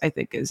starts, I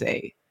think is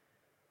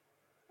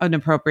an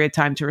appropriate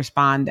time to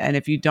respond. And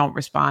if you don't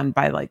respond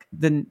by like,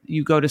 then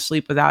you go to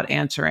sleep without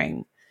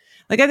answering.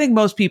 Like, I think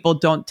most people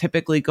don't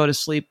typically go to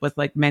sleep with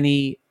like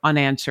many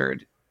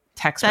unanswered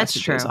text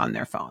messages on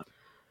their phone.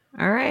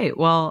 All right.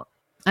 Well,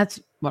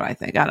 that's what I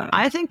think. I don't know.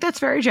 I think that's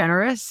very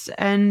generous.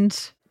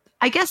 And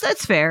I guess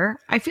that's fair.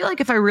 I feel like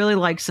if I really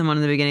like someone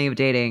in the beginning of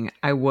dating,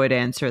 I would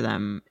answer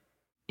them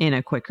in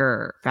a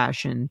quicker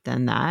fashion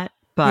than that.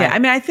 But yeah, I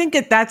mean, I think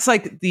that's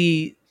like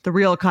the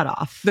real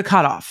cutoff. The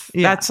cutoff.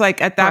 Yeah. That's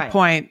like at that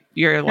point,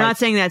 you're like, not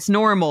saying that's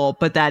normal,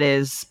 but that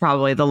is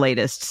probably the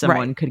latest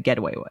someone could get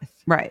away with.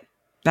 Right.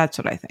 That's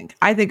what I think.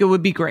 I think it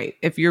would be great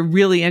if you're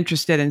really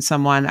interested in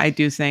someone. I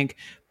do think,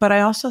 but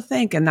I also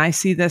think, and I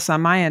see this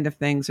on my end of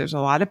things, there's a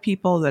lot of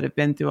people that have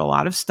been through a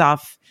lot of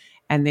stuff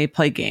and they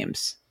play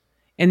games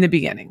in the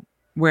beginning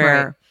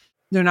where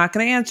they're not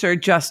going to answer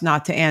just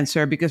not to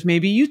answer because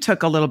maybe you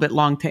took a little bit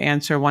long to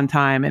answer one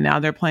time and now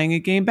they're playing a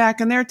game back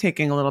and they're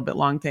taking a little bit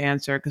long to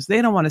answer because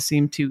they don't want to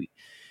seem too,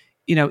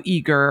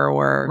 eager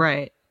or.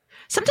 Right.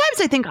 Sometimes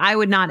I think I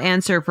would not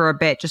answer for a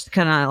bit, just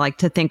kind of like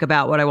to think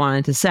about what I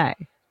wanted to say.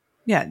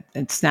 Yeah,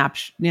 and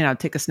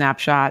take a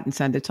snapshot and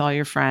send it to all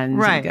your friends.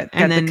 Right.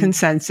 And get the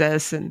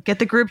consensus and get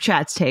the group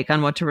chat's take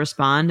on what to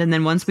respond. And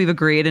then once we've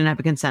agreed and have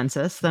a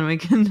consensus, then we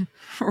can.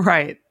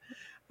 Right.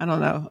 I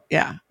don't know.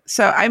 Yeah.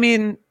 So, I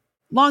mean,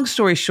 long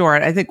story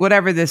short, I think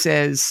whatever this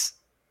is,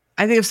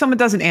 I think if someone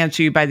doesn't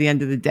answer you by the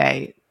end of the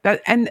day,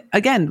 and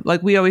again,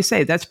 like we always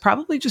say, that's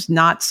probably just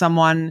not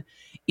someone,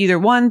 either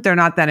one, they're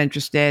not that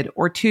interested,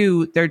 or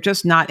two, they're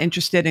just not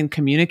interested in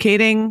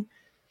communicating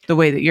the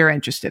way that you're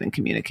interested in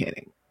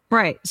communicating.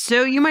 Right.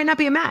 So you might not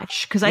be a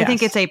match because I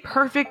think it's a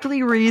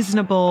perfectly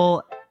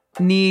reasonable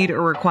need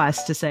or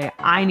request to say,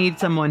 I need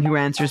someone who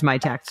answers my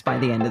texts by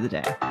the end of the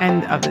day.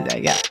 End of the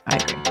day. Yeah, I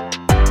agree.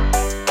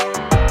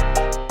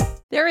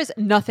 There is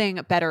nothing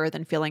better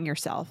than feeling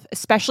yourself,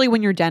 especially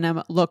when your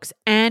denim looks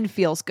and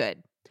feels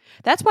good.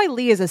 That's why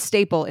Lee is a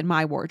staple in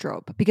my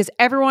wardrobe, because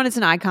everyone is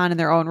an icon in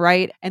their own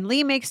right, and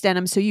Lee makes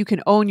denim so you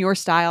can own your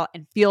style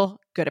and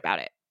feel good about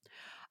it.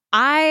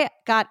 I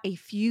got a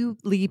few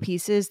Lee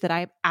pieces that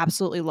I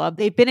absolutely love.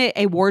 They've been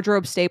a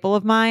wardrobe staple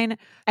of mine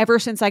ever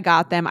since I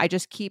got them. I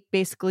just keep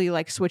basically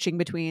like switching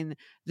between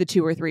the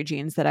 2 or 3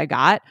 jeans that I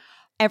got.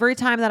 Every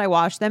time that I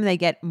wash them, they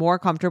get more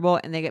comfortable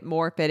and they get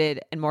more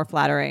fitted and more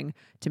flattering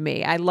to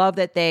me. I love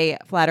that they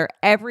flatter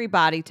every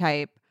body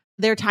type.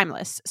 They're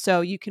timeless,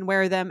 so you can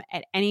wear them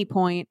at any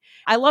point.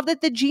 I love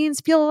that the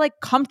jeans feel like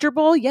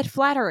comfortable yet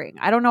flattering.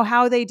 I don't know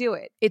how they do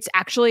it. It's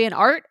actually an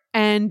art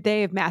and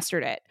they've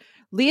mastered it.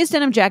 Leah's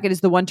denim jacket is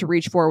the one to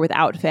reach for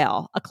without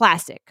fail, a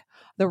classic.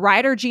 The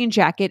Rider jean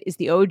jacket is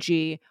the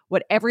OG,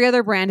 what every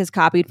other brand has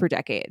copied for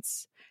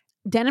decades.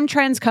 Denim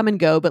trends come and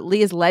go, but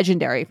Lee is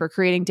legendary for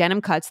creating denim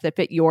cuts that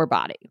fit your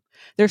body.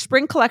 Their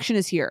spring collection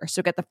is here,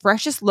 so get the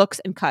freshest looks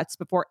and cuts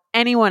before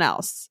anyone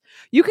else.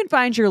 You can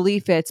find your Lee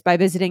fits by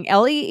visiting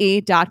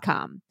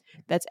lee.com.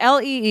 That's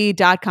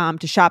lee.com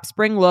to shop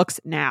spring looks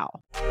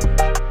now.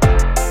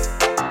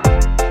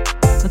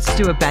 Let's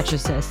do a batch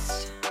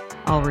assist.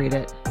 I'll read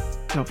it.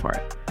 Go for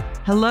it.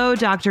 Hello,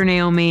 Dr.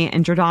 Naomi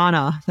and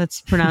Jordana. That's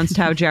pronounced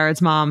how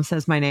Jared's mom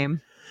says my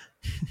name.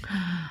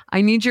 I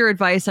need your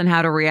advice on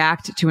how to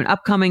react to an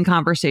upcoming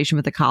conversation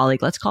with a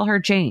colleague. Let's call her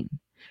Jane.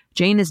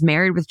 Jane is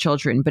married with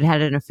children, but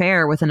had an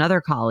affair with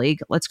another colleague.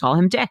 Let's call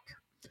him Dick.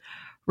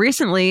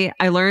 Recently,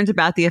 I learned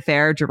about the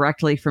affair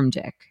directly from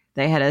Dick.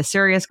 They had a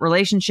serious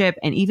relationship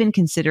and even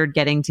considered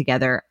getting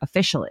together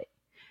officially.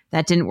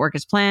 That didn't work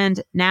as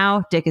planned.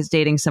 Now, Dick is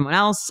dating someone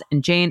else,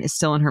 and Jane is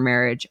still in her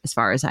marriage, as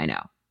far as I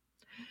know.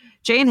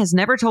 Jane has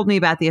never told me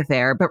about the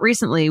affair, but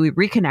recently we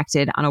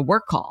reconnected on a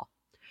work call.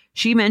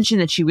 She mentioned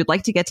that she would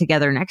like to get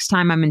together next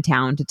time I'm in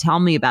town to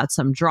tell me about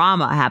some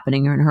drama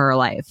happening in her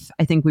life.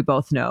 I think we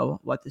both know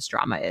what this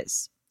drama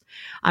is.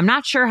 I'm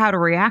not sure how to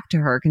react to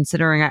her,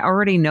 considering I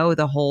already know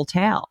the whole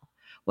tale.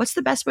 What's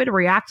the best way to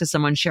react to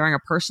someone sharing a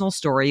personal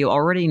story you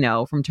already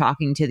know from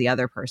talking to the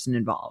other person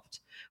involved?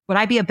 Would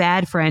I be a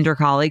bad friend or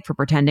colleague for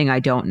pretending I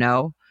don't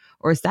know?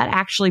 Or is that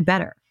actually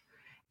better?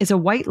 Is a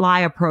white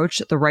lie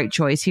approach the right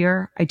choice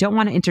here? I don't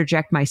want to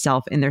interject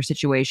myself in their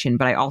situation,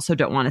 but I also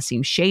don't want to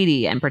seem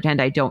shady and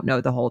pretend I don't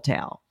know the whole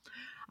tale.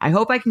 I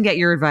hope I can get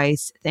your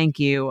advice. Thank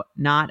you.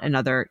 Not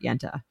another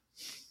Yenta.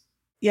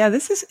 Yeah,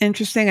 this is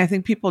interesting. I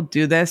think people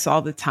do this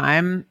all the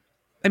time.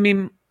 I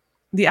mean,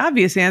 the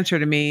obvious answer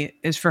to me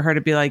is for her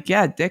to be like,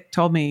 yeah, Dick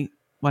told me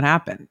what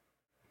happened.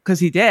 Because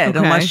he did, Okay.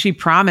 unless she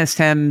promised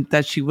him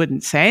that she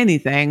wouldn't say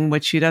anything,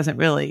 which she doesn't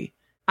really.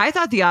 I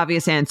thought the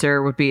obvious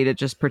answer would be to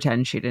just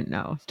pretend she didn't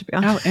know, to be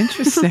honest. Oh,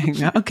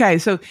 interesting. Okay.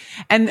 So,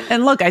 and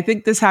look, I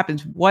think this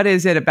happens. What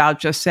is it about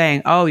just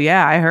saying, oh,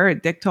 yeah, I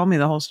heard Dick told me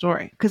the whole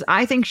story? Because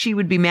I think she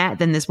would be mad.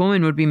 Then this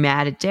woman would be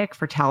mad at Dick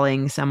for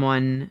telling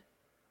someone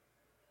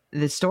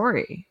the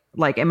story.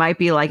 Like, it might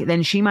be like,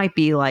 then she might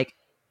be like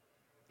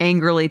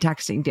angrily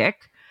texting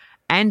Dick,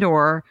 and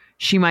or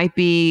she might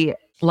be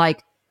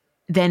like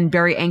then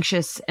very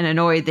anxious and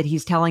annoyed that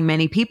he's telling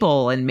many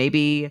people, and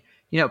maybe,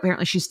 you know,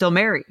 apparently she's still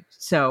married,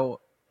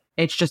 so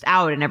it's just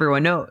out and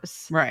everyone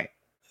knows, Right.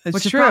 It's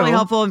which true. is probably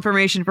helpful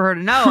information for her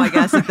to know, I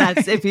guess. If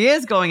that's if he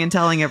is going and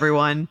telling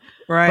everyone,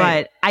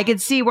 Right. but I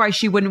could see why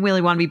she wouldn't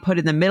really want to be put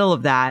in the middle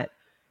of that.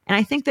 And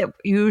I think that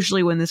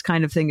usually when this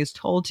kind of thing is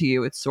told to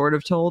you, it's sort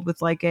of told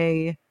with like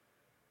an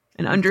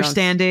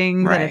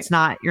understanding that right. it's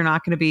not, you're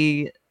not going to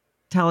be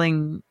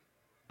telling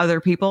other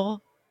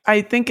people.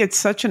 I think it's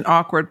such an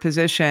awkward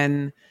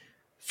position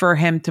for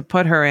him to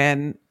put her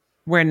in,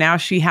 where now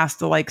she has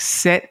to like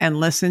sit and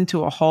listen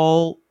to a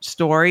whole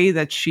story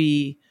that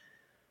she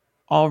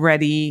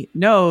already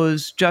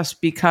knows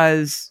just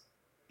because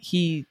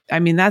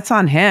that's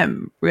on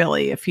him,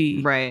 really. If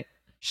he, Right.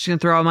 She's going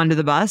to throw him under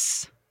the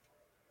bus.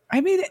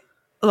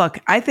 Look,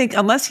 I think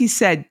unless he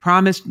said,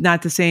 promise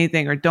not to say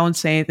anything or don't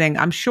say anything,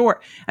 I'm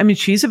sure.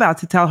 She's about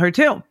to tell her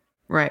too.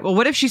 Right. Well,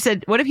 what if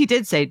he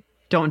did say,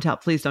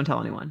 please don't tell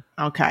anyone?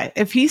 Okay.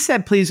 If he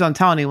said, please don't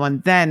tell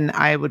anyone, then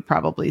I would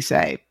probably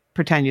say,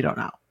 pretend you don't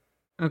know.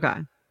 Okay.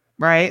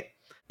 Right?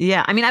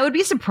 Yeah. I would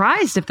be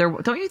surprised if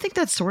don't you think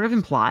that's sort of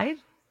implied?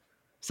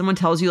 Someone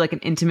tells you like an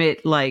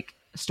intimate like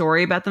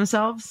story about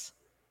themselves.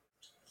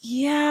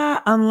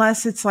 Yeah,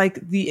 unless it's like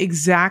the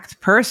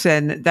exact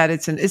person that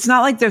it's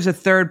not like there's a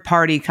third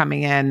party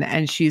coming in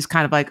and she's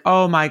kind of like,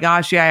 oh my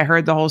gosh, yeah, I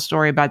heard the whole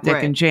story about Dick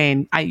Right. and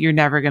Jane. You're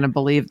never going to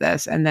believe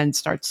this. And then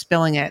start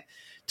spilling it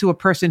to a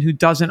person who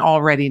doesn't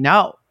already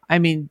know.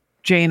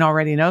 Jane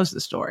already knows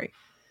the story.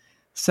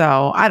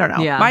 So I don't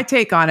know. Yeah. My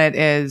take on it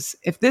is,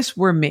 if this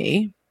were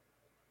me,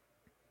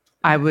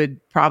 I would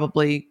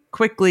probably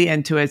quickly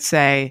into it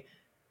say,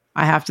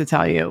 I have to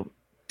tell you,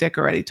 Dick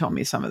already told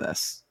me some of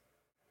this.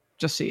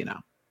 Just so you know.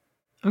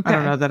 Okay. I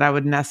don't know that I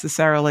would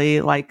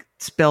necessarily like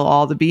spill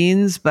all the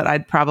beans, but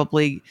I'd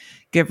probably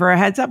give her a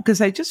heads up,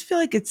 because I just feel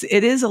like it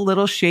is a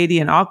little shady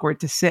and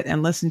awkward to sit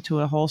and listen to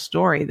a whole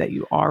story that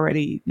you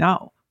already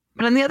know.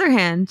 But on the other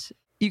hand,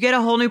 you get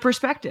a whole new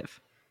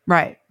perspective.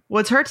 Right.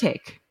 What's her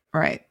take?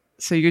 Right.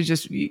 So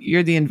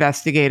you're the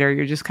investigator.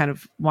 You just kind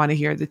of want to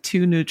hear the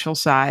two neutral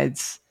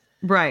sides.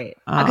 Right.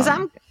 Because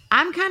I'm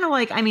kind of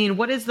like,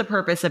 what is the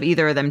purpose of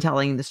either of them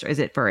telling the story? Is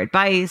it for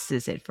advice?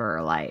 Is it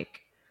for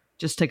like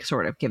just to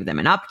sort of give them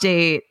an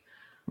update.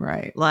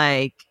 Right.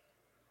 Like,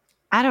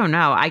 I don't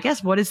know. I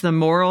guess what is the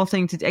moral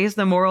thing to do? I guess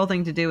the moral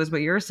thing to do is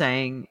what you're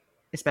saying,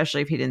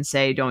 especially if he didn't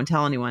say don't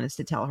tell anyone, is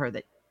to tell her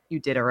that you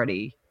did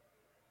already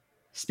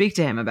speak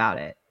to him about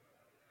it.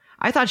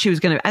 I thought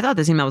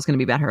this email was gonna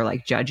be about her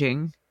like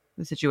judging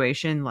the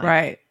situation. Like,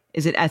 Right.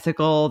 is it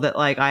ethical that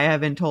like I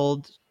haven't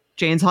told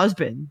Jane's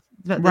husband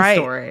about this Right.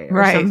 story or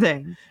Right.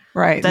 something?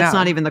 Right. That's No.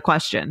 not even the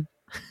question.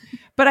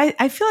 But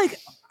I feel like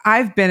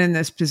I've been in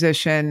this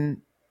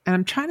position, and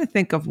I'm trying to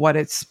think of what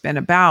it's been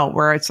about,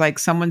 where it's like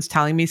someone's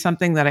telling me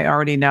something that I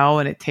already know,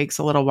 and it takes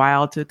a little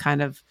while to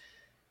kind of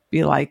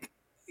be like,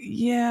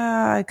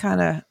 yeah, I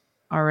kind of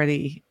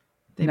already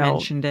They know.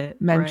 mentioned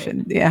it.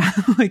 Mentioned. Yeah.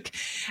 Like,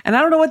 and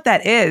I don't know what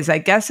that is. I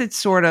guess it's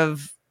sort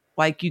of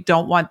like you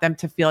don't want them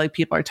to feel like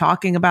people are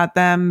talking about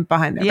them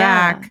behind their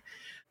Yeah. back,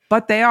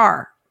 but they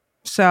are.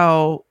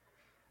 So,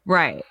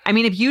 Right. I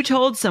mean, if you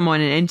told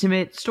someone an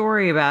intimate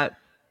story about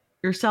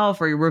yourself,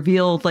 or you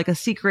revealed like a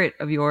secret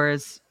of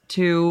yours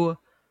to,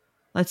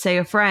 let's say,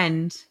 a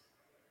friend,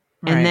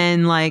 right. and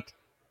then like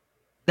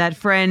that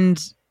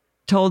friend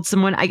told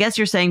someone, I guess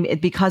you're saying it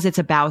because it's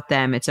about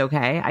them, it's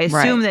okay. I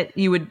assume that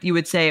you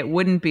would say it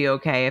wouldn't be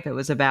okay if it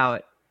was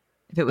Like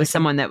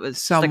someone that was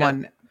just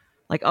someone.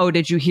 like, oh,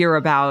 did you hear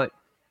about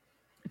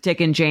Dick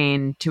and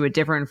Jane to a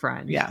different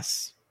friend?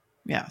 Yes.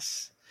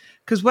 Yes.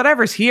 Because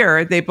whatever's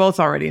here, they both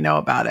already know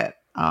about it.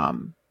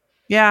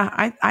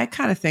 Yeah, I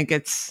kind of think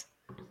it's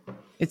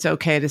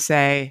okay to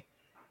say,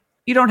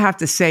 you don't have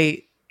to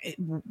say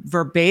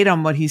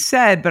verbatim what he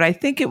said, but I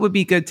think it would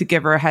be good to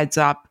give her a heads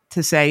up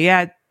to say,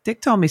 yeah,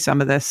 Dick told me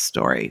some of this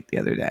story the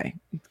other day.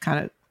 He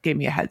kind of gave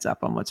me a heads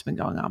up on what's been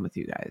going on with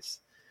you guys.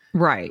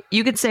 Right.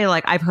 You could say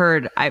like, I've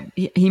heard,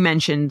 he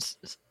mentioned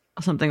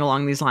something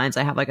along these lines.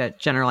 I have like a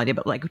general idea,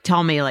 but like,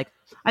 tell me, like,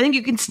 I think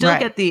you can still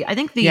Right. you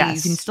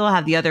can still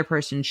have the other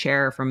person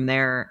share from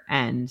their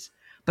end.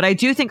 But I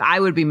do think I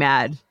would be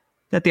mad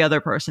that the other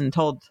person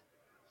told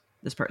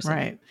this person.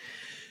 Right.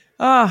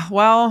 Oh,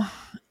 well,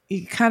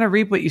 you kind of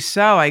reap what you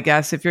sow, I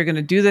guess. If you're going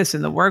to do this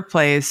in the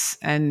workplace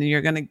and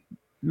you're going to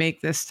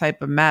make this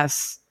type of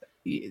mess,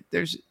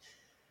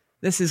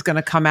 this is going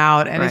to come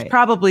out, and Right. it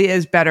probably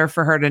is better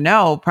for her to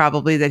know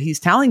probably that he's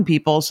telling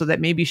people, so that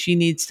maybe she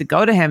needs to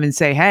go to him and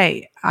say,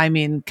 hey, I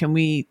mean, can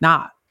we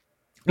not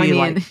be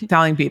like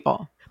telling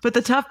people? But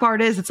the tough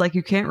part is, it's like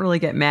you can't really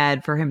get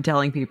mad for him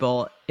telling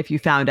people if you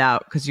found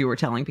out because you were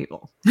telling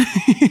people.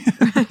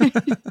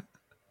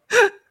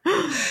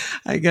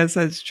 I guess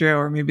that's true.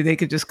 Or maybe they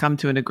could just come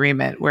to an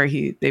agreement where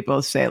they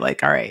both say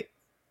like, all right,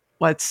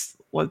 let's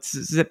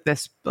zip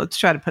this. Let's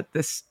try to put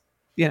this,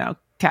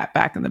 cat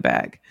back in the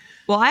bag.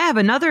 Well, I have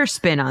another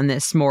spin on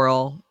this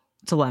moral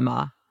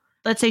dilemma.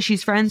 Let's say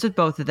she's friends with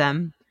both of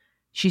them.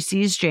 She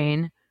sees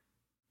Jane.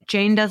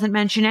 Jane doesn't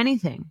mention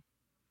anything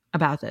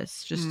about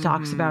this. Just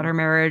talks about her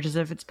marriage as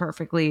if it's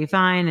perfectly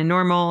fine and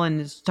normal,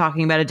 and is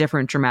talking about a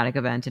different dramatic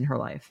event in her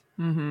life.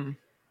 Mm-hmm.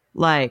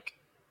 Like,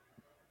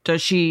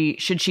 should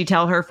she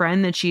tell her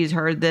friend that she's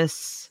heard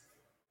this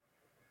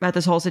about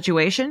this whole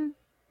situation?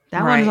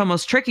 That one is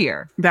almost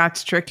trickier.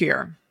 That's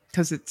trickier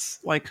because it's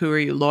like, who are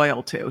you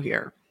loyal to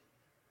here?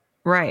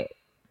 Right.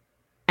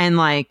 And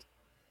like,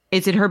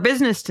 is it her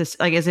business to,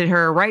 like, is it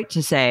her right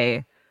to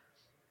say,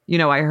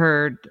 I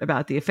heard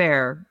about the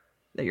affair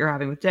that you're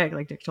having with Dick.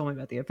 Like, Dick told me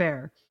about the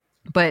affair.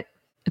 But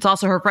it's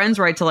also her friend's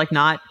right to like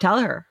not tell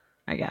her,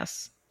 I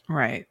guess.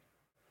 Right.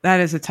 That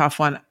is a tough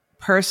one.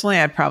 Personally,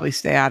 I'd probably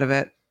stay out of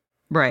it.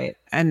 Right.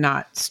 And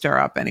not stir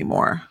up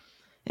anymore.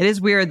 It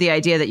is weird, the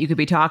idea that you could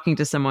be talking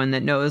to someone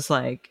that knows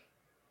like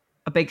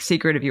a big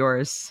secret of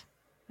yours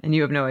and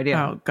you have no idea.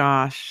 Oh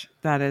gosh,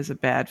 that is a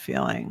bad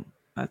feeling.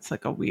 That's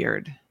like a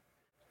weird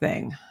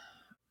thing.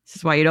 This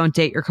is why you don't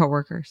date your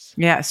coworkers.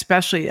 Yeah,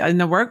 especially in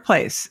the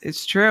workplace.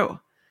 It's true.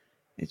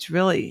 It's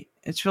really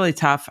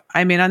tough.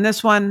 I mean, on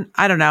this one,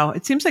 I don't know.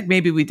 It seems like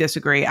maybe we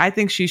disagree. I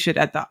think she should,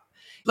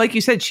 like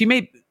you said, she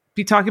may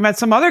be talking about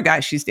some other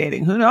guy she's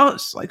dating. Who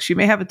knows? Like, she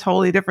may have a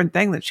totally different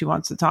thing that she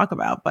wants to talk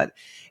about. But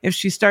if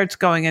she starts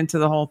going into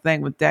the whole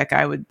thing with Dick,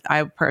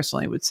 I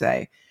personally would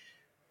say,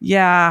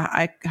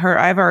 yeah,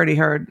 I've already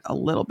heard a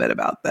little bit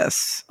about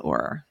this,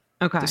 or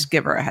just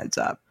give her a heads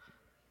up.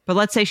 But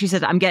let's say she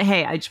says,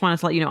 hey, I just wanted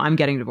to let you know I'm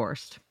getting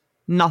divorced.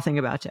 Nothing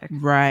about Dick.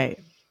 Right.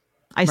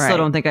 I still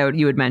don't think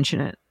you would mention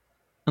it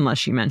unless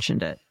she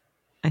mentioned it,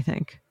 I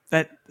think.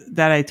 That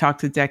I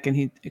talked to Dick and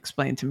he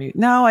explained to me,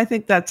 no, I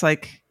think that's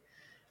like,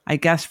 I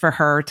guess for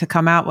her to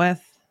come out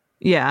with.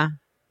 Yeah,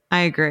 I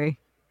agree.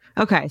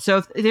 Okay, so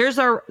if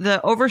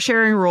the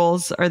oversharing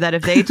rules are that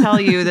if they tell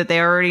you that they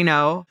already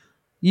know,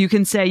 you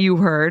can say you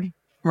heard.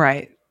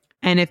 Right.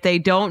 And if they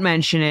don't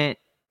mention it,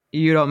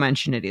 you don't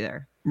mention it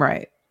either.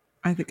 Right.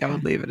 I think I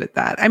would leave it at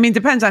that. I mean,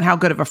 depends on how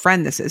good of a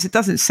friend this is. It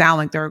doesn't sound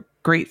like they're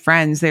great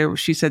friends.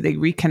 She said they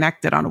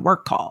reconnected on a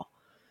work call.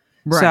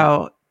 Right.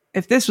 So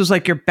if this was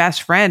like your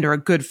best friend or a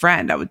good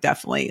friend, I would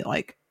definitely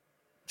like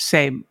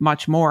say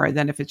much more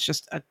than if it's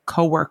just a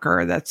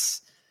coworker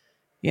that's,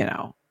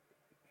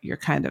 you're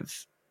kind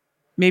of,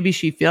 maybe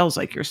she feels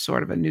like you're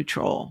sort of a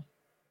neutral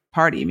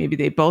party. Maybe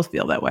they both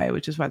feel that way,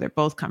 which is why they're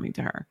both coming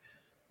to her.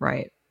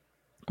 Right.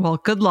 Well,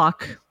 good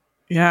luck.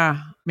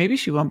 Yeah. Maybe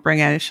she won't bring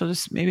it.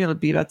 Maybe it'll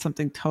be about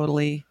something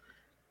totally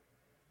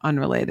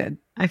unrelated.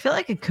 I feel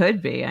like it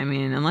could be. I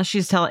mean, unless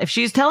if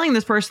she's telling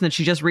this person that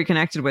she just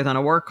reconnected with on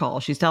a work call,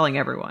 she's telling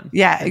everyone.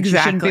 Yeah, And exactly.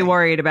 She shouldn't be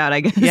worried about,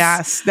 I guess.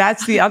 Yes,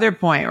 that's the other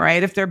point,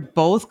 right? If they're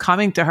both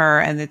coming to her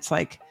and it's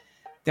like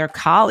they're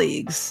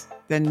colleagues,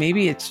 then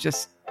maybe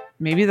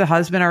the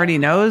husband already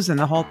knows and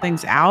the whole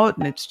thing's out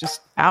and it's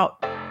just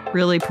out.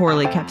 Really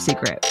poorly kept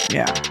secret.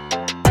 Yeah.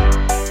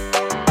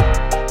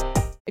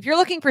 If you're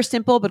looking for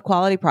simple but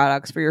quality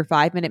products for your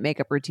 5-minute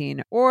makeup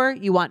routine, or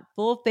you want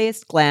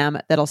full-face glam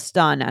that'll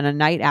stun on a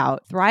night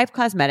out, Thrive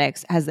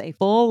Causemetics has a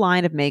full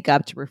line of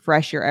makeup to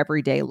refresh your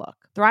everyday look.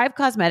 Thrive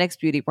Causemetics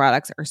beauty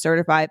products are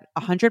certified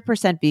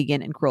 100%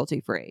 vegan and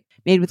cruelty-free.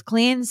 Made with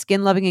clean,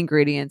 skin-loving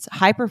ingredients,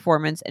 high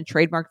performance and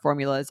trademarked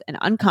formulas, and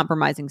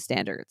uncompromising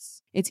standards.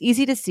 It's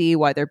easy to see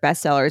why their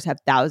bestsellers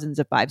have thousands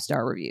of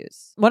 5-star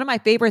reviews. One of my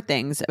favorite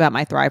things about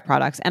my Thrive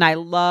products, and I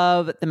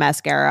love the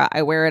mascara.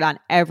 I wear it on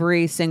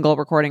every single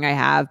recording I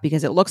have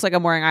because it looks like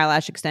I'm wearing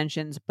eyelash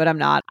extensions, but I'm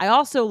not. I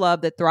also love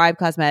that Thrive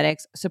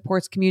Causemetics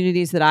supports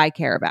communities that I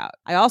care about.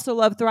 I also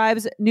love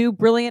Thrive's new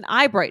Brilliant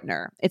Eye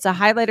Brightener. It's a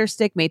highlighter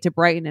stick made to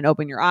brighten and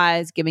open your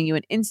eyes, giving you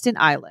an instant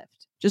eye lift.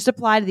 Just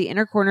apply to the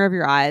inner corner of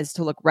your eyes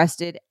to look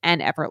rested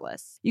and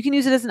effortless. You can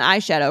use it as an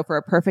eyeshadow for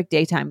a perfect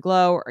daytime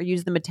glow or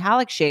use the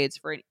metallic shades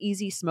for an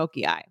easy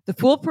smoky eye. The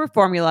foolproof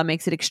formula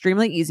makes it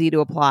extremely easy to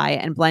apply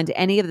and blend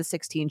any of the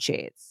 16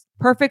 shades.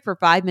 Perfect for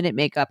 5-minute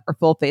makeup or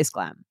full face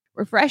glam.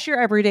 Refresh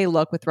your everyday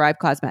look with Thrive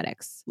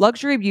Causemetics.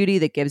 Luxury beauty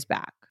that gives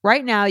back.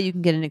 Right now, you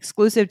can get an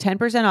exclusive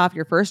 10% off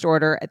your first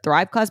order at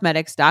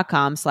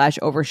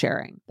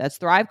thrivecausemetics.com/oversharing. That's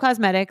Thrive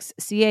Causemetics,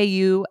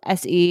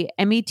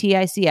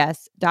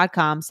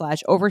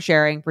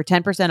 CAUSEMETICS.com/oversharing for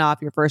 10%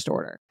 off your first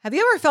order. Have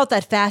you ever felt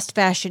that fast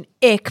fashion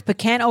ick, but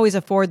can't always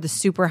afford the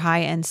super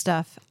high-end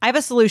stuff? I have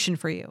a solution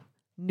for you.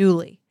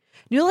 Nuuly.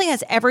 Nuuly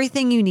has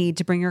everything you need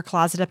to bring your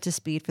closet up to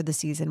speed for the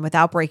season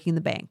without breaking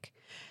the bank.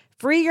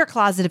 Free your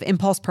closet of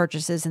impulse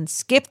purchases and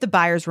skip the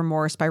buyer's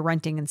remorse by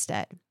renting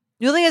instead.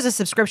 Nuuly has a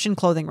subscription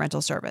clothing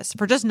rental service.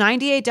 For just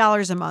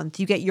 $98 a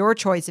month, you get your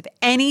choice of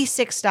any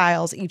 6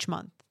 styles each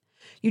month.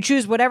 You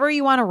choose whatever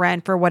you want to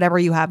rent for whatever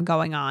you have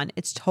going on.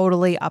 It's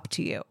totally up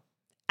to you.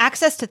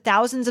 Access to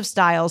thousands of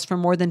styles from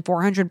more than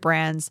 400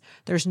 brands.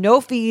 There's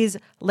no fees,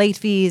 late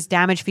fees,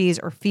 damage fees,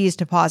 or fees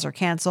to pause or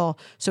cancel.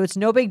 So it's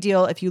no big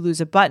deal if you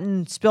lose a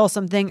button, spill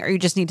something, or you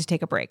just need to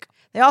take a break.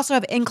 They also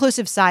have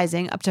inclusive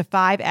sizing up to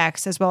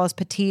 5X as well as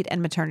petite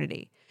and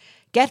maternity.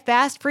 Get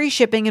fast, free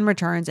shipping and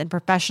returns and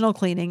professional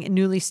cleaning in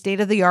Nuuly's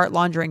state-of-the-art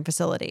laundering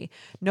facility.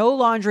 No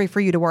laundry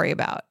for you to worry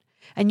about.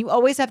 And you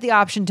always have the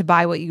option to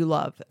buy what you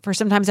love for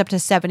sometimes up to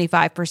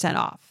 75%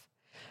 off.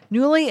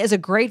 Nuuly is a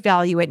great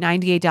value at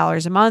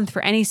 $98 a month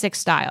for any 6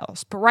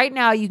 styles. But right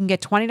now, you can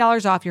get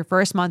 $20 off your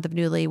first month of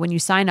Nuuly when you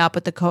sign up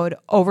with the code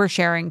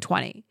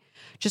OVERSHARING20.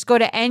 Just go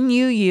to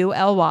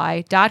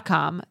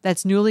NUULY.com,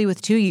 that's Nuuly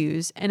with 2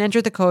 U's, and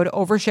enter the code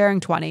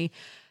OVERSHARING20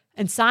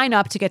 and sign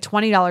up to get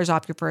 $20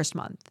 off your first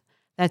month.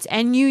 That's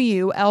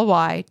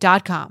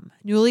NUULY.com,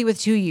 Nuuly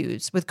with 2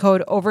 U's, with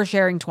code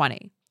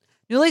OVERSHARING20.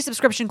 Nuuly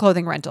subscription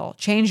clothing rental.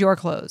 Change your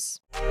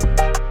clothes.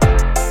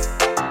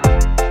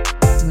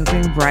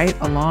 Moving right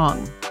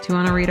along. Do you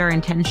want to read our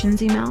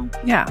intentions email?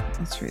 Yeah,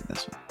 let's read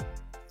this one.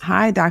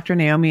 Hi, Dr.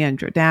 Naomi and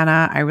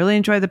Jordana. I really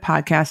enjoy the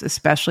podcast,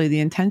 especially the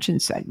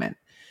intentions segment.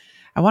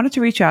 I wanted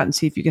to reach out and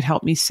see if you could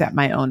help me set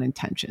my own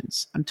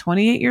intentions. I'm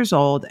 28 years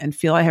old and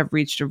feel I have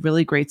reached a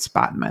really great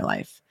spot in my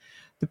life.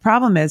 The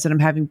problem is that I'm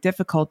having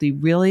difficulty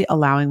really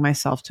allowing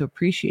myself to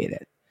appreciate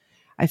it.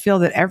 I feel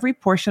that every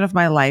portion of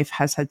my life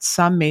has had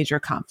some major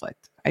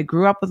conflict. I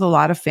grew up with a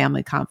lot of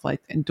family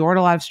conflict, endured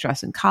a lot of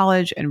stress in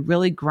college, and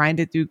really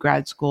grinded through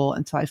grad school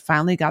until I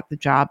finally got the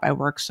job I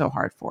worked so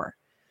hard for.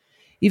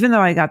 Even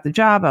though I got the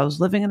job, I was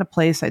living in a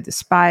place I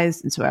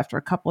despised, and so after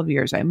a couple of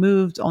years I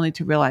moved, only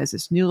to realize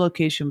this new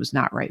location was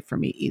not right for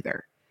me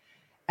either.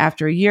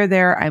 After a year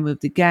there, I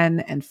moved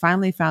again and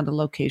finally found a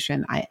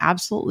location I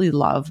absolutely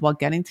love while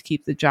getting to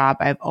keep the job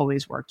I've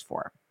always worked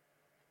for.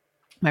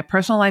 My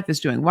personal life is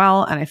doing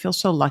well, and I feel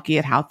so lucky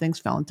at how things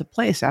fell into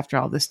place after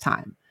all this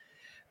time.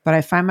 But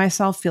I find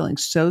myself feeling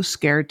so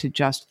scared to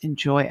just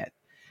enjoy it.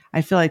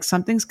 I feel like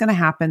something's going to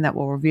happen that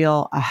will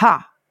reveal,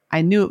 aha,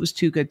 I knew it was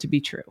too good to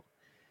be true.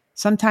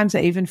 Sometimes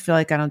I even feel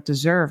like I don't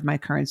deserve my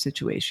current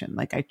situation,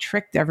 like I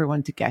tricked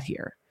everyone to get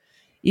here.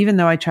 Even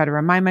though I try to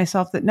remind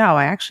myself that no,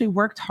 I actually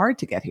worked hard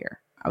to get here.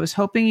 I was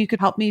hoping you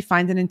could help me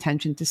find an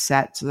intention to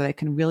set so that I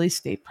can really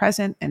stay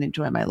present and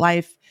enjoy my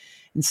life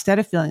instead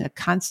of feeling a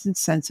constant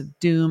sense of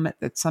doom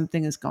that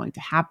something is going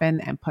to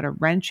happen and put a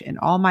wrench in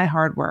all my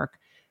hard work.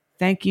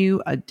 Thank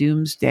you, a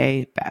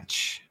doomsday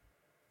bitch.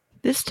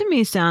 This to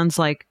me sounds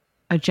like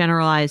a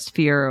generalized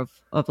fear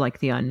of like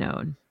the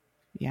unknown.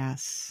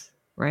 Yes.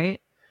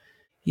 Right?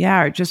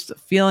 Yeah, or just a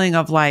feeling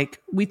of like,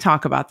 we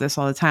talk about this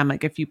all the time.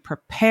 Like if you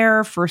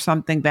prepare for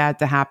something bad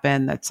to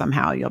happen, that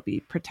somehow you'll be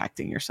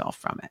protecting yourself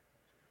from it.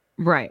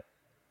 Right.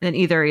 then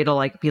either it'll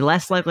like be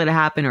less likely to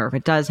happen, or if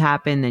it does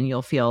happen, then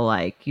you'll feel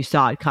like you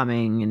saw it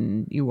coming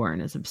and you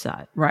weren't as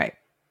upset. Right.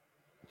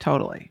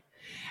 Totally.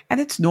 And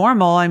it's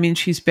normal. I mean,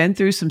 she's been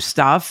through some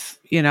stuff.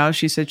 You know,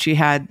 she said she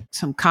had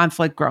some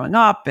conflict growing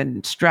up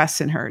and stress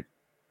in her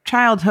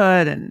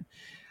childhood, and,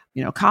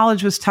 you know,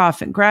 college was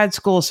tough and grad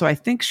school. So I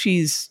think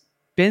she's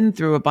been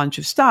through a bunch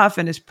of stuff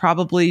and is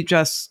probably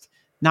just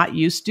not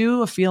used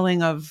to a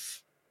feeling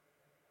of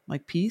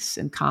like peace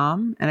and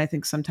calm. And I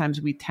think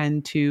sometimes we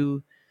tend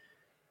to,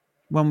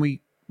 when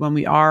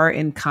we are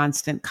in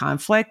constant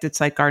conflict, it's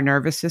like our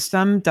nervous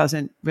system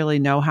doesn't really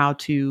know how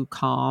to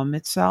calm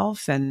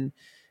itself and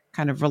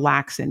kind of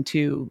relax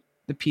into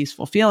the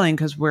peaceful feeling,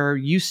 because we're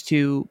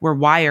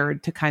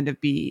wired to kind of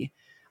be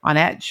on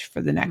edge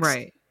for the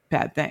next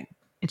bad thing.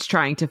 It's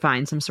trying to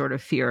find some sort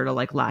of fear to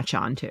like latch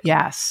onto.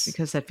 Yes.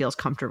 Because that feels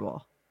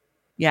comfortable.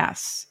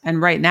 Yes.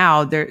 And right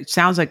now it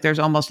sounds like there's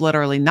almost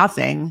literally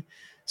nothing.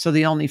 So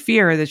the only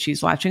fear that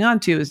she's latching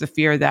onto is the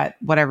fear that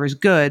whatever's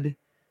good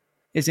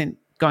isn't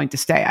going to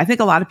stay. I think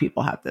a lot of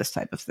people have this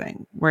type of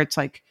thing where it's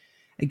like,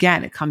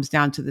 again, it comes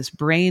down to this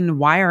brain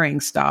wiring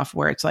stuff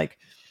where it's like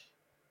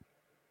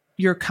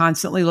you're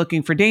constantly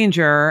looking for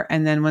danger.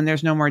 And then when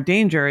there's no more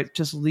danger, it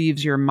just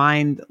leaves your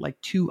mind like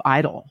too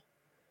idle.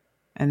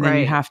 And then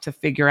you have to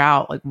figure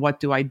out, like,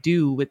 what do I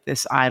do with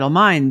this idle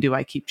mind? Do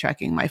I keep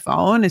checking my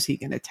phone? Is he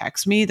going to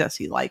text me? Does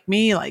he like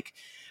me? Like,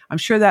 I'm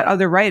sure that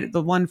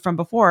the one from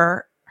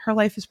before, her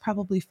life is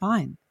probably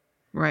fine.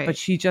 Right. But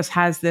she just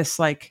has this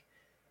like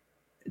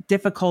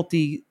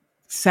difficulty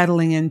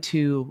settling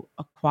into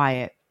a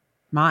quiet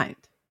mind.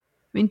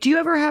 I mean, do you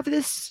ever have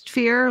this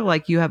fear?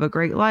 Like, you have a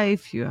great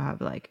life, you have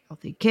like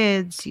healthy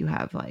kids, you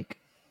have like,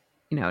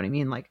 you know what I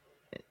mean? Like,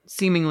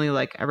 seemingly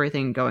like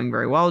everything going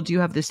very well. Do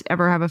you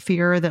ever have a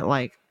fear that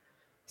like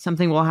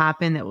something will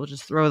happen that will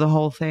just throw the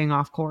whole thing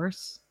off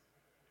course?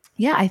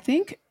 Yeah, I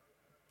think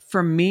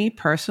for me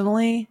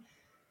personally,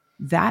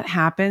 that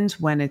happens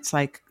when it's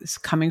like it's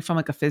coming from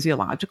like a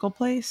physiological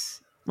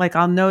place. Like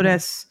I'll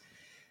notice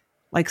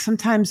like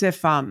sometimes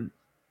if,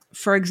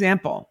 for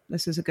example,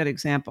 this is a good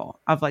example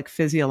of like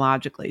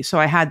physiologically. So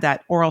I had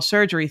that oral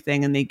surgery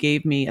thing and they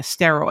gave me a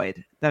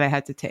steroid that I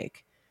had to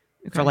take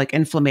for like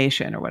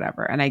inflammation or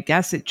whatever. And I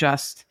guess it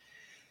just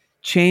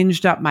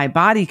changed up my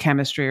body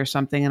chemistry or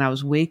something. And I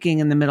was waking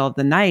in the middle of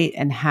the night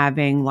and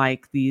having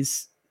like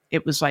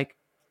it was like,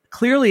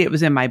 clearly it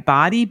was in my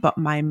body, but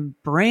my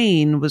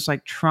brain was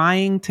like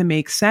trying to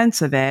make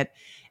sense of it.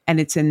 And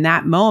it's in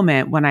that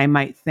moment when I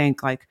might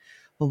think like,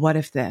 well, what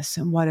if this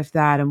and what if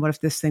that? And what if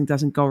this thing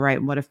doesn't go right?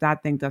 And what if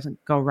that thing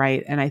doesn't go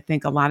right? And I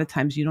think a lot of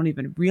times you don't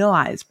even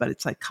realize, but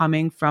it's like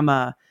coming from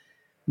a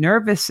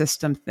nervous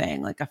system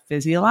thing, like a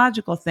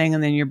physiological thing.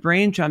 And then your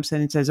brain jumps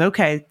in and says,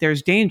 okay,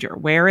 there's danger.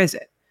 Where is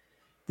it?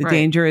 The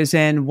danger is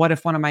in what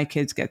if one of my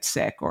kids gets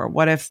sick, or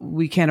what if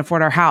we can't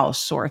afford our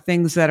house, or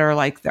things that are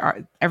like,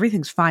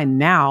 everything's fine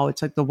now.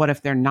 It's like the what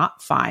if they're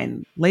not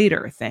fine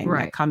later thing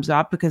that comes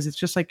up, because it's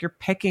just like you're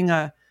picking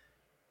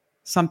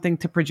something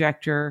to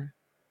project your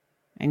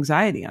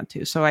anxiety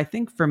onto. So I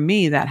think for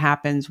me, that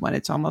happens when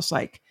it's almost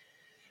like,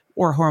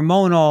 or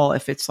hormonal,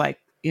 if it's like,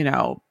 you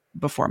know,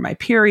 before my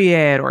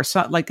period or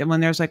something, like when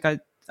there's like a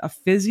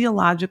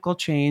physiological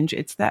change,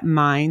 it's that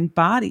mind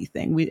body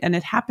thing. And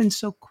it happens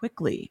so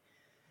quickly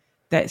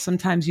that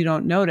sometimes you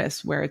don't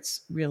notice where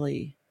it's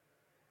really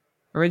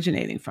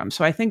originating from.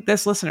 So I think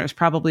this listener is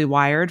probably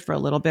wired for a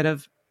little bit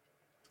of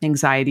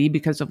anxiety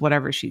because of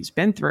whatever she's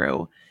been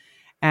through.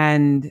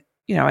 And,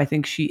 you know, I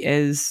think she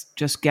is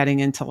just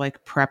getting into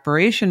like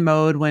preparation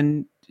mode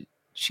when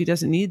she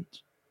doesn't need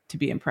to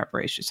be in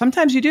preparation.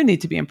 Sometimes you do need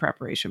to be in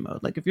preparation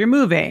mode, like if you're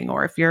moving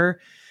or if you're,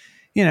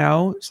 you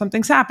know,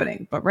 something's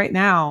happening. But right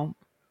now.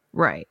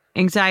 Right.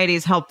 Anxiety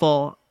is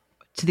helpful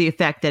to the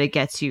effect that it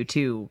gets you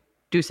to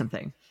do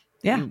something.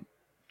 Yeah.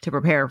 To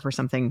prepare for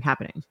something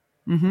happening.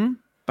 Mm-hmm.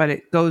 But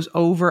it goes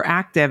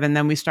overactive, and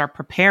then we start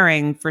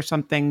preparing for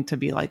something to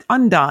be like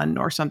undone,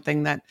 or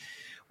something that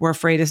we're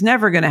afraid is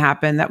never going to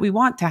happen that we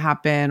want to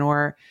happen.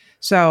 Or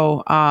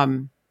so,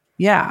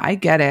 yeah, I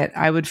get it.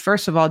 I would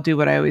first of all do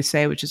what I always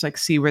say, which is like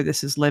see where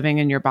this is living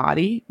in your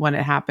body when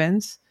it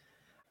happens.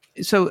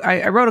 So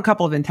I wrote a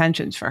couple of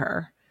intentions for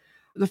her.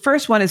 The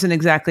first one isn't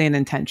exactly an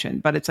intention,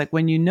 but it's like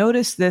when you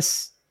notice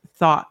this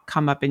thought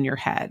come up in your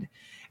head,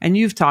 and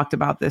you've talked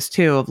about this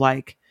too, of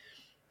like,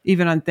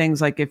 even on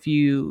things like if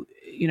you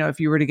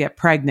were to get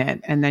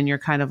pregnant and then you're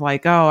kind of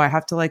like, oh, I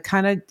have to like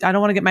I don't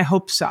want to get my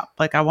hopes up.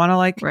 Like I want to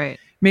like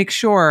make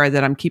sure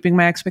that I'm keeping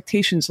my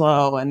expectations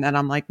low, and that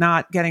I'm like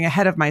not getting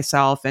ahead of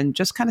myself, and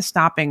just kind of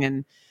stopping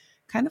and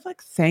kind of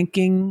like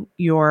thanking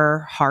your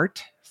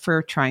heart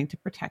for trying to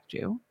protect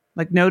you,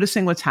 like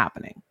noticing what's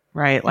happening,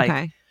 right?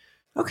 Like,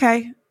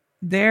 okay,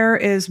 there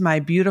is my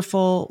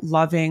beautiful,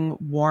 loving,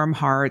 warm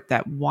heart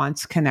that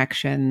wants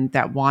connection,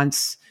 that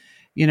wants,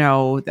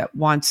 that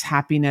wants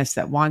happiness,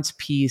 that wants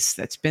peace,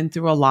 that's been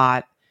through a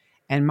lot.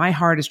 And my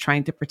heart is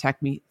trying to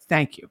protect me.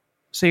 Thank you.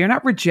 So you're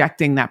not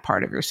rejecting that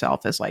part of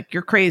yourself as like,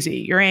 you're crazy,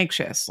 you're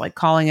anxious, like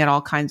calling it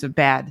all kinds of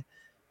bad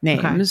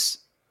names.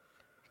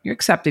 You're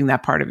accepting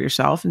that part of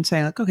yourself and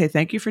saying like, okay,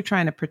 thank you for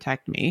trying to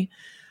protect me.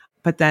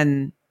 But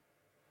then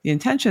the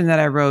intention that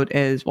I wrote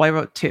is, well, I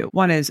wrote two.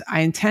 One is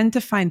I intend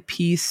to find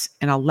peace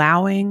in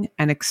allowing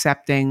and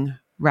accepting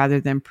rather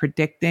than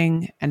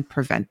predicting and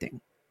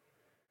preventing.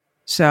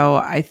 So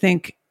I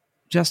think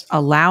just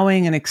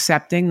allowing and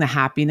accepting the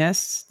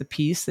happiness, the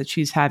peace that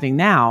she's having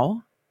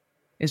now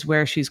is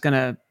where she's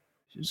going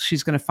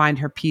to find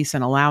her peace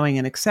in allowing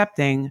and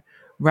accepting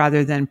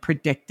rather than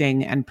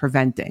predicting and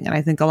preventing. And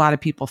I think a lot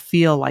of people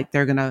feel like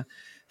they're going to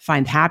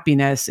find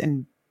happiness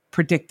in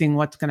predicting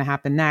what's going to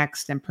happen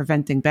next and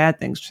preventing bad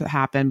things to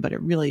happen, but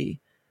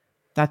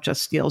that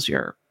just steals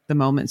the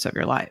moments of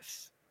your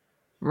life.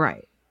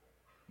 Right.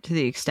 To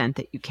the extent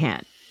that you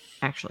can't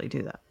actually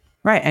do that.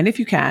 Right. And if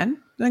you can,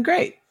 then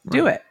great,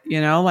 do it,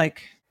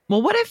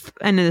 well, what if,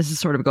 and this is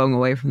sort of going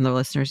away from the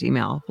listener's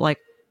email, like,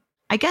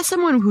 I guess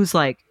someone who's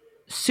like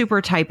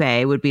super type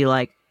A would be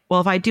like, well,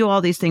 if I do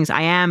all these things,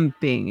 I am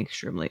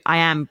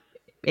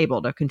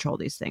able to control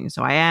these things.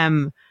 So I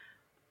am,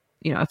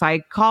 if I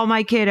call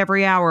my kid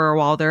every hour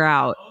while they're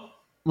out,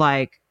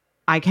 like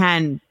I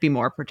can be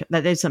more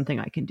that is something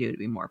I can do to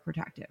be more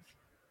protective.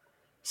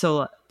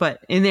 So, but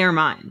in their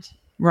mind,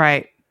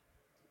 right.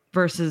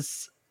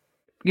 Versus,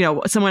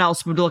 someone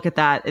else would look at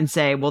that and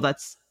say, well,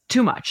 that's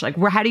too much. Like,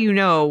 how do you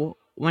know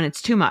when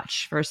it's too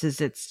much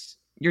versus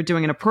you're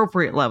doing an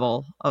appropriate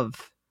level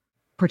of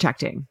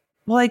protecting?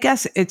 Well, I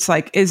guess it's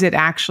like, is it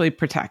actually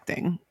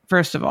protecting?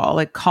 First of all,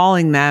 like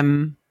calling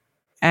them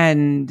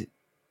and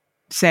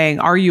saying,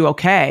 are you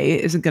okay?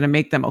 Isn't going to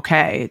make them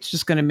okay. It's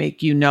just going to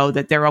make you know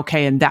that they're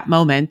okay in that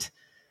moment.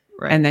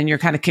 Right. And then you're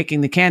kind of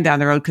kicking the can down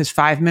the road because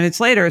 5 minutes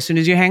later, as soon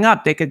as you hang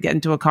up, they could get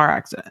into a car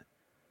accident.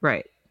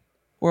 Right.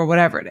 Or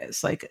whatever it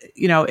is. Like,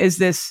 is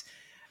this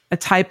a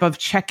type of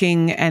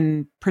checking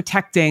and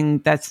protecting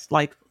that's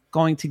like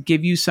going to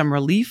give you some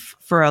relief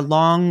for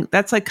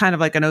that's like kind of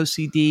like an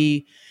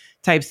OCD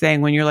type thing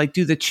when you're like,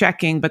 do the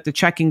checking, but the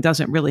checking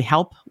doesn't really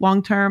help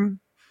long term.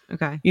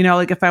 Okay.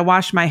 Like if I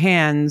wash my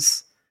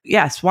hands,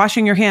 yes,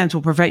 washing your hands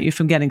will prevent you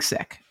from getting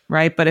sick,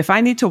 right? But if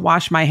I need to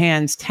wash my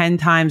hands 10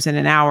 times in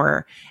an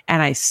hour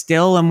and I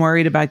still am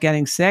worried about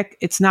getting sick,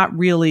 it's not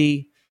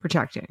really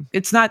protecting.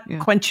 It's not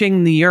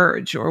quenching the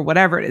urge or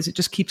whatever it is. It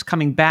just keeps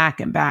coming back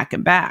and back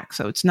and back.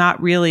 So it's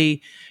not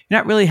really, you're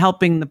not really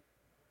helping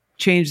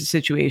change the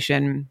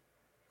situation.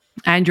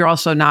 And you're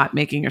also not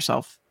making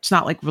yourself, it's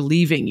not like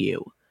relieving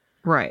you.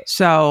 Right.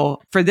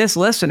 So for this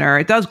listener,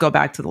 it does go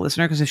back to the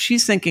listener, because if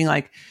she's thinking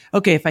like,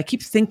 okay, if I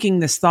keep thinking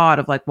this thought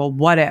of like, well,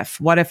 what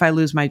if I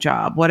lose my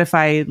job? What if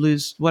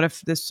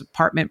this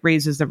apartment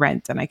raises the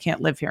rent and I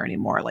can't live here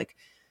anymore? Like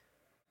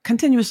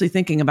continuously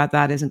thinking about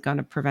that isn't going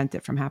to prevent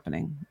it from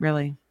happening.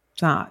 Really.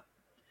 It's not.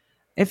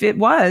 If it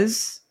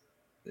was,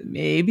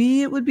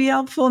 maybe it would be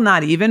helpful.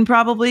 Not even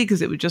probably,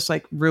 because it would just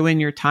like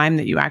ruin your time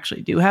that you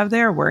actually do have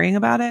there worrying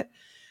about it.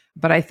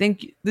 But I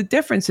think the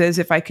difference is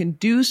if I can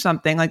do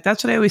something, like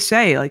that's what I always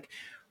say, like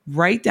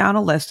write down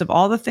a list of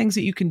all the things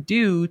that you can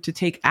do to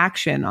take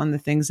action on the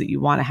things that you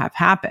want to have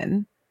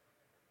happen.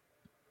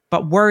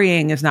 But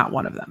worrying is not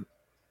one of them.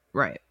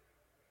 Right.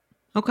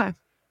 Okay.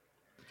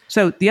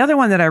 So the other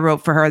one that I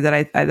wrote for her that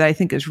I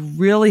think is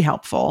really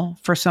helpful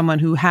for someone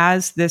who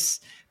has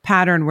this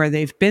pattern where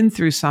they've been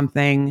through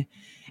something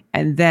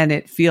and then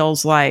it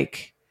feels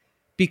like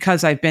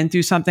because I've been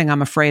through something,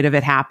 I'm afraid of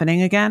it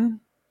happening again.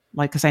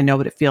 Like, because I know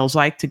what it feels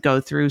like to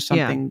go through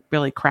something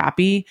really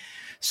crappy.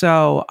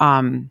 So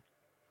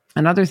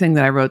another thing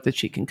that I wrote that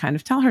she can kind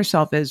of tell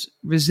herself is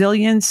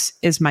resilience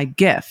is my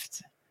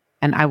gift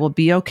and I will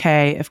be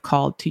okay if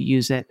called to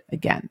use it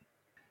again.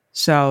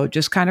 So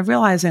just kind of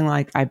realizing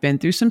like I've been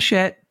through some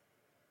shit.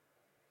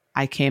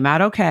 I came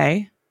out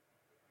okay.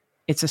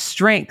 It's a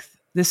strength.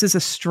 This is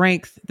a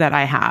strength that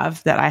I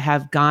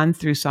have gone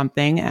through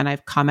something and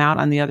I've come out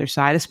on the other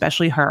side,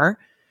 especially her.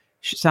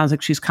 She sounds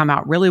like she's come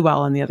out really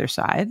well on the other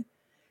side,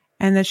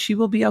 and that she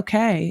will be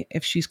okay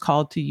if she's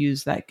called to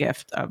use that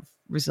gift of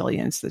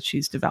resilience that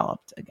she's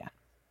developed again.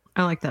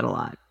 I like that a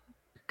lot.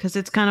 Because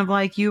it's kind of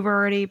like you've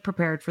already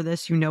prepared for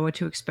this. You know what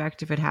to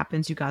expect. If it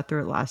happens, you got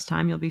through it last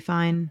time, you'll be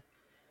fine.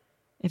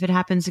 If it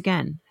happens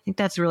again, I think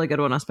that's a really good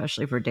one,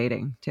 especially for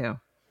dating too.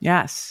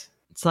 Yes.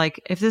 It's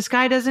like, if this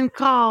guy doesn't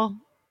call,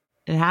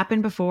 it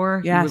happened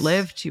before. Yes. You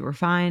lived, you were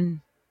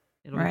fine.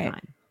 It'll be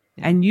fine.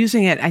 Yeah. And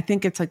using it, I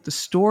think it's like the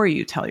story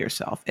you tell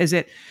yourself. Is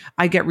it,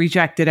 I get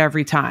rejected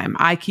every time.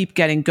 I keep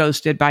getting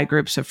ghosted by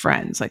groups of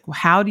friends. Like,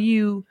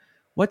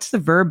 what's the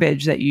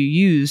verbiage that you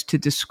use to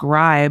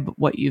describe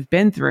what you've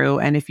been through?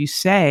 And if you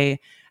say,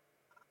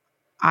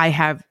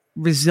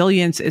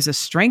 resilience is a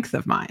strength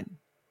of mine,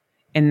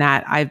 in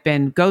that I've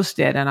been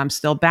ghosted and I'm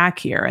still back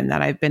here, and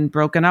that I've been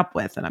broken up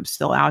with and I'm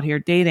still out here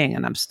dating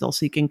and I'm still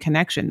seeking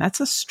connection.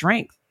 That's a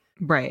strength.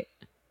 Right.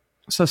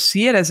 So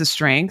see it as a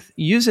strength,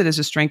 use it as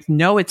a strength.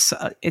 Know it's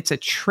a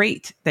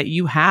trait that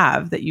you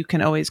have that you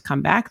can always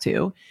come back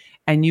to,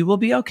 and you will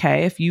be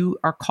okay if you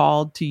are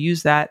called to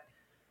use that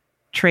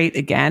trait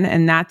again.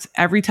 And that's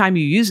every time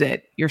you use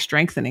it, you're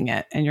strengthening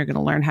it and you're going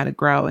to learn how to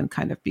grow and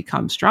kind of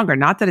become stronger.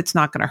 Not that it's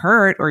not going to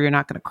hurt or you're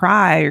not going to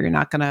cry or you're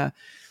not going to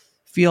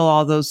feel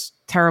all those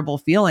terrible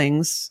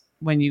feelings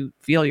when you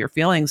feel your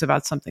feelings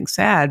about something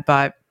sad.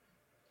 But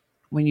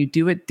when you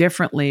do it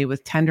differently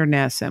with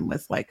tenderness and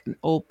with like an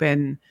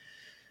open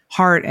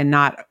heart and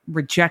not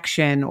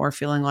rejection or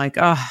feeling like,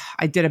 oh,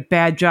 I did a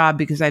bad job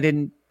because I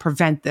didn't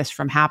prevent this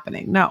from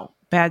happening. No,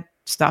 bad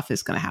stuff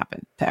is going to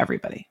happen to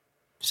everybody.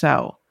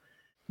 So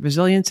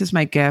resilience is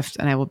my gift,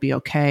 and I will be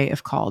okay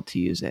if called to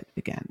use it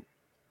again.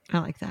 I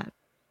like that.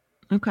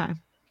 Okay.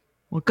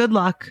 Well, good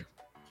luck.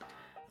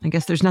 I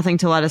guess there's nothing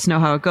to let us know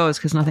how it goes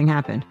because nothing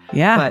happened.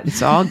 Yeah, but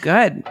it's all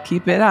good.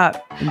 Keep it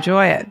up.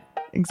 Enjoy it.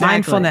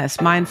 Exactly.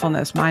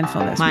 Mindfulness.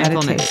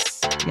 Meditation.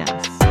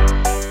 Yes.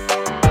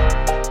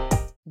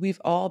 We've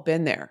all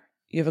been there.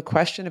 You have a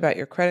question about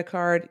your credit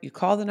card, you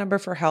call the number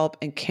for help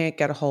and can't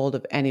get a hold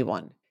of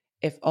anyone.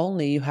 If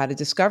only you had a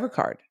Discover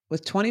card.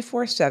 With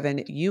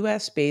 24/7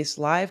 US-based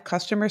live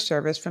customer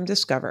service from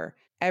Discover,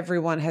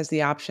 everyone has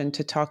the option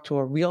to talk to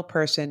a real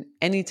person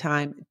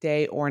anytime,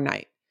 day or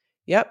night.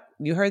 Yep,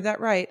 you heard that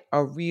right,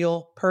 a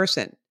real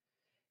person.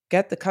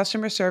 Get the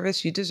customer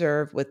service you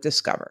deserve with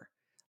Discover.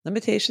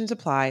 Limitations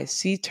apply.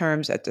 See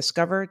terms at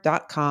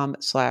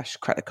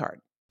discover.com/creditcard.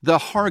 The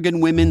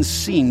Hargan women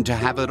seemed to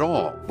have it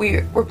all.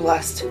 We were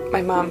blessed.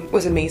 My mom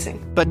was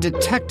amazing. But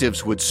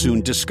detectives would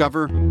soon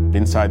discover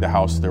inside the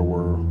house there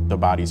were the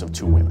bodies of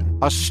 2 women.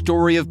 a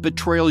story of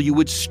betrayal you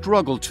would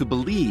struggle to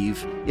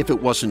believe if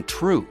it wasn't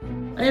true.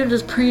 I am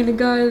just praying to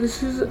God,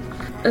 this is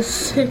a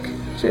sick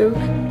joke.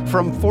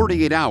 From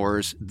 48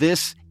 Hours,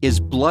 this is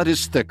Blood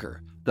is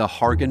Thicker, the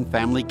Hargan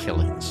Family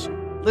Killings.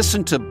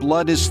 Listen to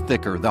Blood is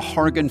Thicker, the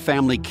Hargan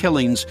Family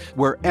Killings,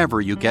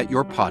 wherever you get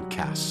your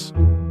podcasts.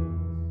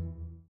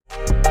 All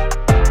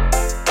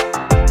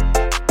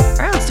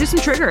right, let's do some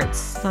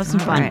triggers. Let's have some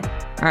fun.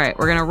 All right,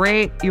 we're going to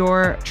rate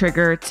your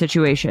trigger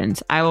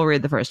situations. I will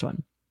read the first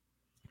one.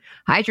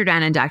 Hi,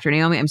 Jordana and Dr.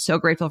 Naomi. I'm so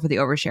grateful for the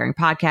Oversharing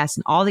podcast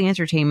and all the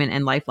entertainment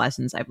and life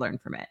lessons I've learned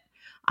from it.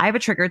 I have a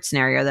triggered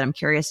scenario that I'm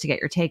curious to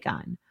get your take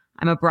on.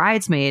 I'm a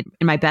bridesmaid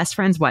in my best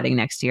friend's wedding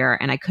next year,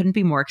 and I couldn't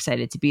be more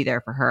excited to be there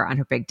for her on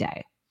her big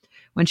day.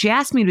 When she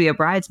asked me to be a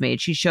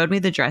bridesmaid, she showed me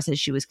the dresses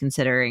she was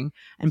considering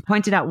and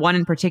pointed out one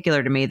in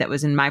particular to me that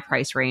was in my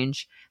price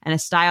range and a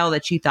style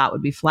that she thought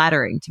would be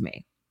flattering to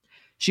me.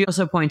 She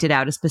also pointed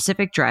out a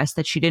specific dress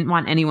that she didn't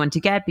want anyone to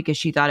get because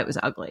she thought it was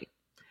ugly.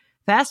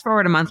 Fast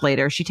forward a month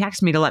later, she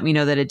texted me to let me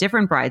know that a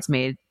different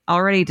bridesmaid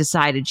already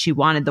decided she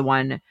wanted the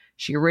one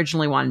she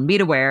originally wanted me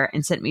to wear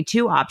and sent me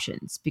 2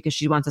 options because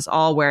she wants us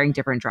all wearing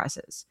different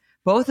dresses,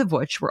 both of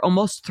which were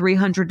almost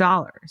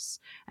 $300,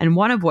 and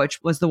one of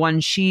which was the one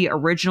she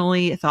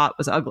originally thought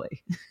was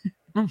ugly.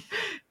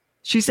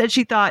 She said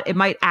she thought it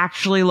might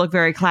actually look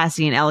very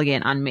classy and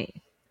elegant on me.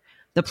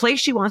 The place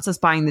she wants us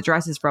buying the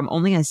dresses from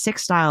only has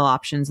 6 style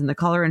options in the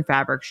color and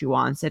fabric she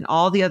wants, and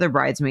all the other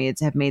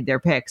bridesmaids have made their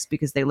picks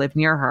because they live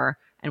near her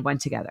and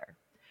went together.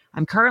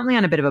 I'm currently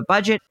on a bit of a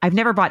budget. I've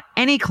never bought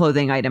any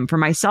clothing item for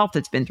myself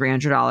that's been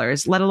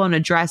 $300, let alone a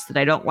dress that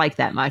I don't like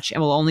that much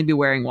and will only be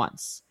wearing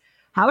once.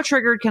 How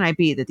triggered can I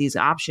be that these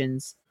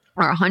options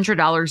are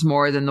 $100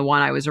 more than the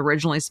one I was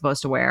originally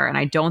supposed to wear, and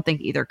I don't think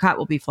either cut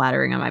will be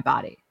flattering on my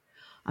body?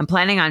 I'm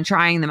planning on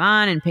trying them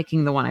on and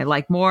picking the one I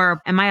like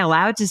more. Am I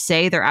allowed to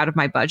say they're out of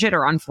my budget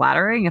or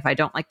unflattering if I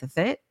don't like the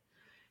fit?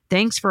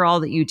 Thanks for all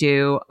that you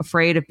do.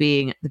 Afraid of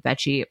being the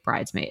betchy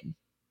bridesmaid.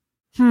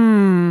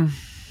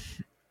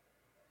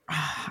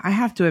 I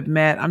have to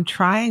admit, I'm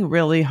trying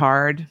really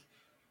hard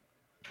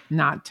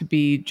not to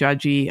be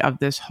judgy of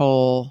this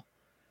whole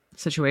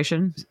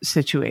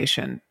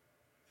Situation.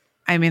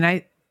 I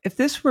mean, if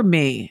this were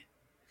me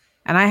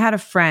and I had a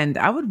friend,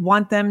 I would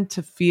want them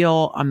to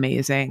feel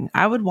amazing.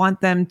 I would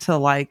want them to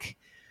like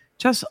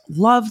just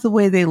love the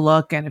way they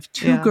look. And if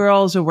 2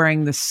 girls are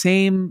wearing the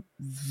same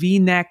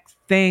V-neck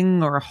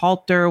thing or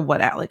halter,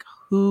 like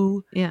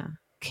who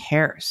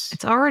cares?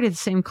 It's already the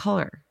same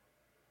color.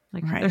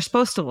 Like they're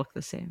supposed to look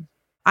the same.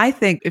 I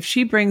think if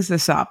she brings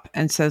this up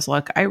and says,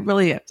 look,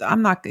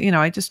 I'm not,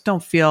 I just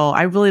don't feel,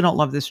 I really don't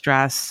love this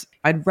dress.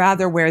 I'd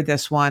rather wear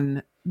this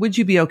one. Would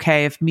you be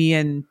okay if me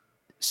and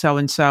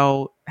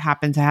so-and-so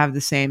happen to have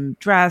the same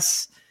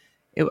dress?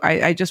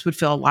 I just would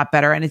feel a lot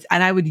better. And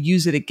I would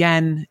use it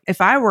again.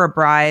 If I were a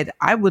bride,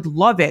 I would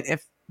love it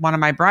if one of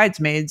my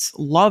bridesmaids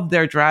loved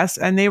their dress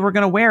and they were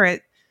going to wear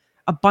it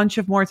a bunch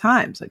of more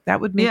times. Like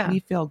that would make me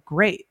feel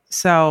great.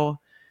 So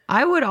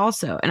I would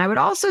also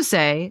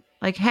say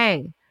like,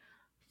 hey,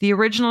 the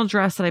original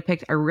dress that I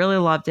picked, I really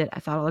loved it. I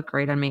thought it looked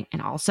great on me.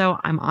 And also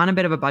I'm on a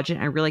bit of a budget.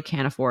 And I really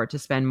can't afford to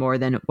spend more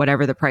than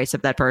whatever the price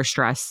of that first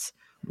dress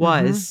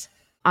was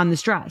on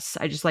this dress.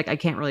 I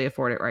can't really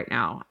afford it right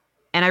now.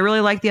 And I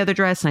really like the other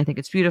dress and I think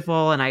it's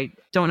beautiful. And I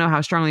don't know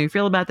how strongly you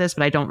feel about this,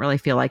 but I don't really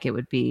feel like it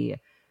would be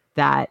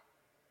that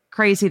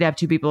crazy to have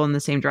 2 people in the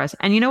same dress.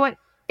 And you know what?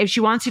 If she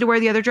wants you to wear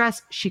the other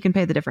dress, she can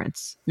pay the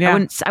difference.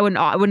 Yeah. I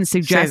wouldn't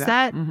suggest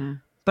that. Mm-hmm.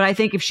 But I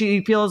think if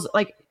she feels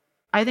like,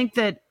 I think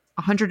that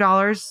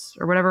 $100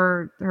 or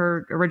whatever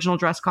her original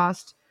dress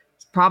cost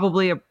is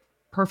probably a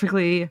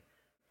perfectly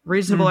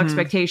reasonable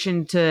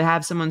expectation to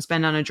have someone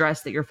spend on a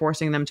dress that you're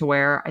forcing them to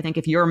wear. I think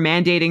if you're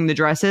mandating the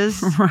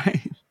dresses,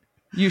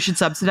 You should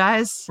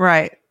subsidize.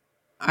 Right.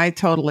 I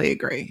totally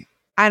agree.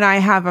 And I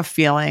have a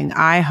feeling,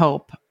 I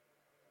hope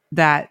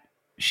that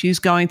she's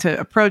going to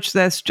approach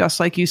this just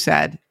like you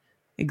said,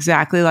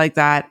 exactly like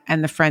that.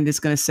 And the friend is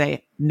going to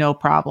say, no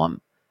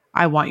problem.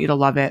 I want you to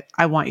love it.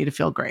 I want you to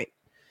feel great.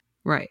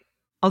 Right.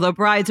 Although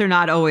brides are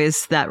not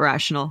always that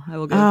rational. I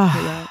will go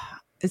through that.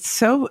 It's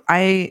so,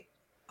 I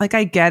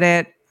get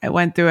it. I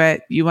went through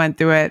it. You went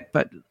through it.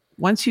 But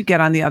once you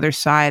get on the other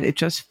side, it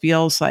just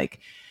feels like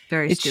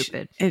very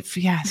stupid.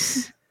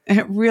 Yes,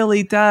 it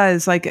really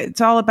does. Like,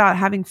 it's all about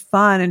having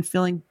fun and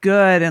feeling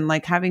good and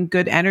like having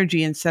good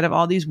energy instead of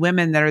all these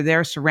women that are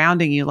there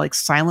surrounding you, like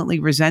silently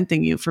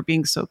resenting you for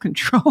being so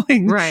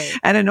controlling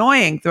and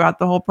annoying throughout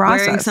the whole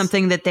process. Wearing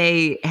something that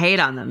they hate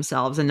on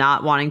themselves and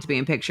not wanting to be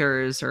in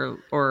pictures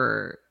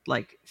or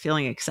like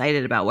feeling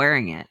excited about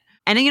wearing it.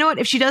 And you know what?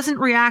 If she doesn't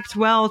react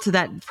well to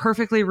that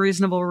perfectly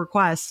reasonable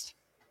request,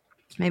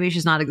 maybe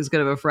she's not as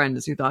good of a friend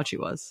as you thought she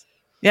was.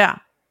 Yeah,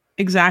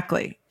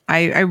 exactly.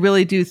 I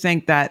really do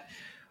think that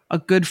a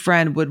good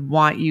friend would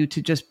want you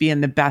to just be in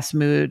the best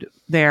mood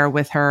there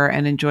with her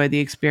and enjoy the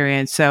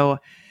experience. So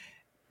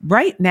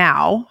right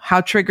now,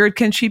 how triggered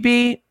can she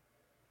be?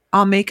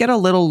 I'll make it a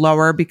little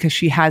lower because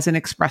she hasn't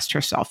expressed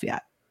herself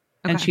yet.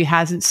 Okay. And she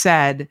hasn't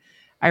said,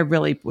 I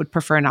really would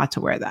prefer not to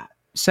wear that.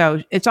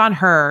 So it's on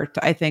her,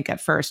 I think, at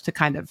first to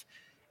kind of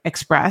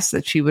express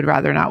that she would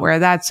rather not wear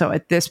that. So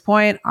at this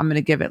point, I'm going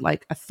to give it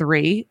like a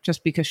 3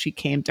 just because she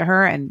came to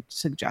her and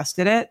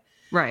suggested it.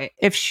 Right.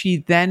 If she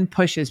then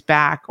pushes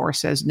back or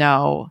says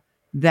no,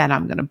 then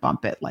I'm going to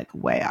bump it like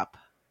way up.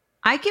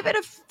 I give it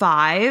a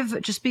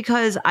 5 just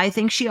because I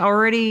think she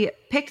already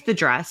picked the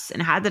dress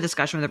and had the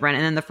discussion with the friend.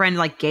 And then the friend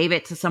like gave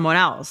it to someone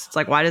else. It's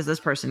like, why does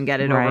this person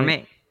get it over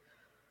me?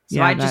 So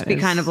yeah, I'd just be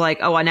kind of like,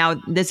 oh, well, now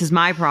this is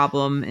my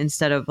problem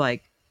instead of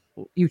like,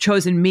 you've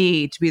chosen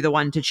me to be the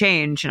one to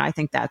change. And I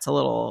think that's a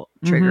little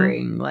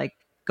triggering. Like,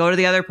 go to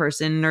the other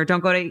person or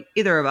don't go to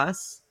either of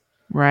us.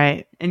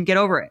 Right. And get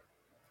over it.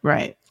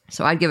 Right.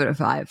 So I'd give it a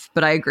 5,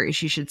 but I agree.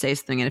 She should say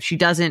something. And if she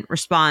doesn't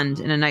respond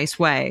in a nice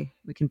way,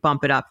 we can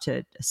bump it up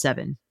to a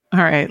 7.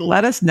 All right.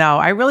 Let us know.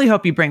 I really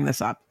hope you bring this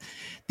up.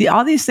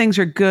 All these things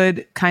are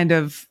good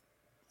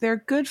they're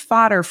good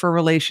fodder for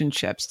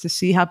relationships to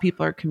see how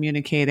people are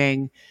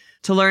communicating.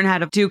 To learn how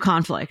to do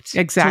conflict.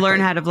 Exactly. To learn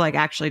how to like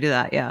actually do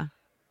that. Yeah.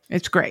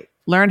 It's great.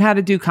 Learn how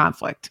to do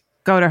conflict.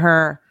 Go to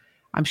her.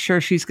 I'm sure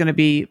she's going to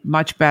be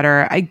much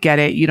better. I get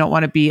it. You don't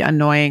want to be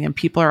annoying and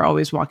people are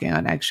always walking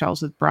on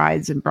eggshells with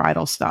brides and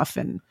bridal stuff.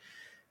 And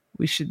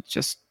we should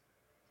just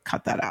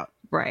cut that out.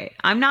 Right.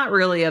 I'm not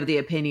really of the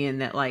opinion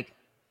that like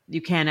you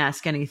can't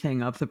ask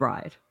anything of the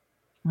bride.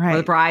 Right. Or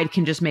the bride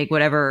can just make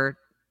whatever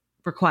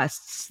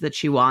requests that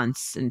she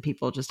wants and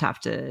people just have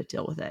to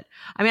deal with it.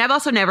 I mean, I've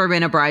also never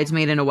been a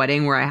bridesmaid in a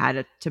wedding where I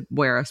had to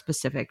wear a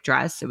specific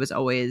dress. It was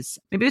always,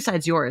 maybe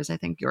besides yours, I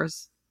think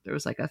yours, there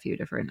was like a few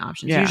different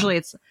options. Yeah. Usually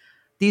it's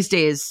these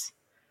days,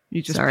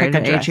 you just pick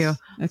a dress.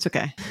 It's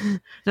okay.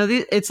 No,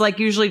 it's like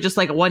usually just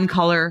like one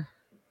color,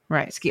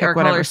 right? Or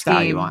whatever color style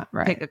scheme. You want,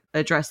 right? Pick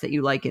a dress that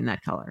you like in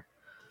that color.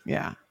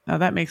 Yeah, no,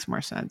 that makes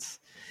more sense.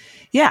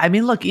 Yeah, I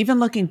mean, look, even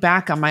looking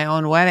back on my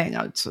own wedding,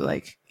 it's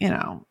like,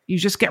 you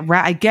just get,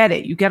 I get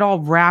it. You get all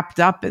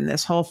wrapped up in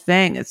this whole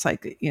thing. It's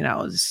like,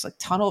 this like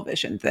tunnel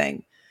vision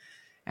thing.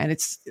 And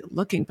it's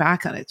looking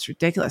back on it, it's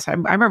ridiculous. I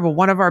remember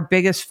one of our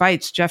biggest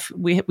fights, Jeff,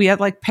 we had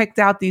like picked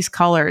out these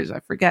colors. I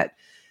forget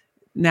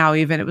now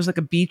even, it was like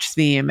a beach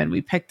theme. And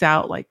we picked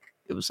out like,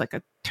 it was like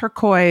a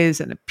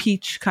turquoise and a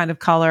peach kind of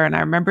color. And I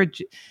remember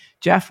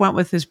Jeff went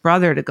with his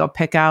brother to go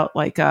pick out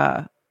like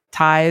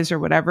ties or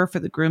whatever for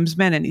the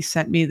groomsmen. And he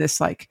sent me this,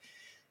 like,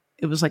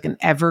 it was like an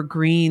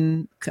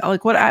evergreen,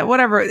 like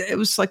whatever. It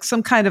was like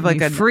some kind of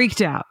like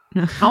freaked out.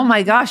 Oh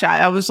my gosh.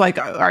 I was like,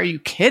 are you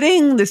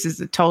kidding? This is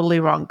the totally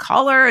wrong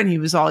color. And he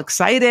was all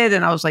excited.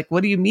 And I was like,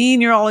 what do you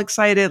mean you're all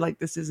excited? Like,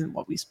 this isn't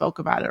what we spoke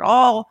about at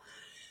all.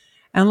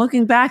 And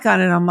looking back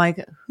on it, I'm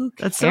like, who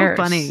cares? That's so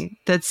funny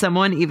that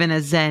someone even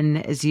as zen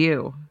as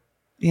you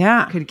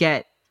could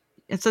get.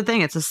 It's the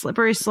thing. It's a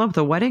slippery slope.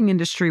 The wedding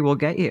industry will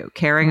get you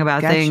caring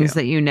about things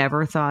that you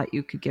never thought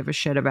you could give a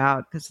shit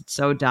about because it's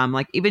so dumb.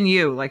 Like even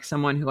you, like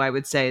someone who I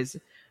would say is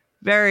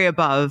very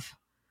above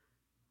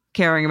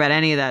caring about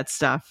any of that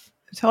stuff.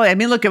 Totally. I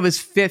mean, look, it was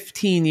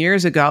 15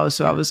 years ago.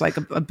 So I was like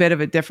a bit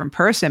of a different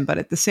person, but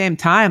at the same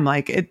time,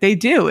 like it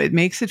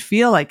makes it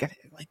feel like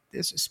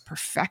there's this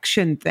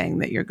perfection thing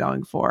that you're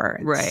going for.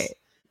 Right.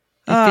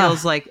 It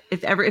feels like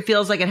it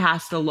feels like it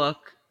has to look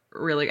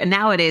really, and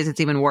nowadays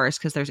it's even worse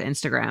because there's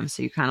Instagram,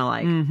 so you kind of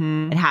like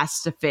it has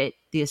to fit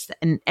this,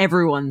 and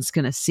everyone's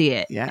gonna see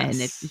it,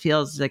 and it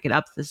feels like it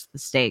ups the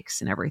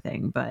stakes and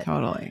everything. But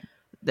totally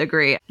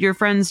agree. Your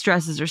friends'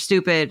 dresses are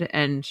stupid,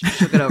 and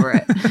she'll get over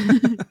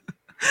it.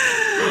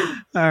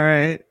 All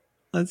right,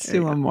 let's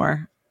do one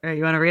more. All right,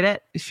 you want to read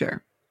it?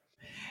 Sure.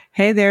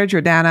 Hey there,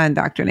 Jordana and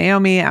Dr.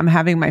 Naomi. I'm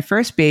having my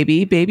first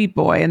baby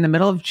boy, in the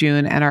middle of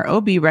June, and our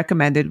OB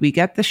recommended we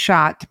get the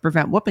shot to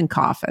prevent whooping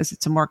cough as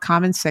it's a more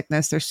common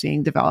sickness they're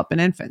seeing develop in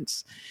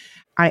infants.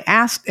 I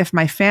asked if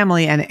my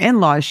family and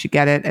in-laws should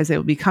get it, as they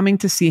will be coming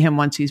to see him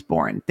once he's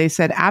born. They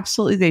said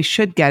absolutely they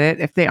should get it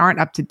if they aren't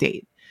up to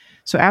date.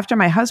 So after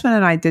my husband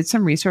and I did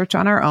some research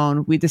on our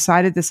own, we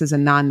decided this is a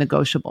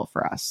non-negotiable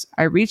for us.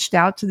 I reached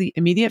out to the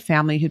immediate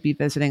family who'd be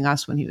visiting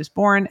us when he was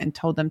born and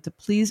told them to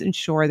please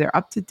ensure they're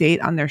up to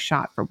date on their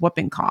shot for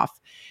whooping cough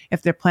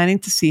if they're planning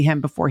to see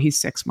him before he's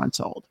 6 months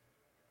old.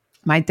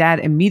 My dad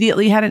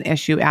immediately had an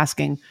issue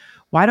asking,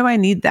 why do I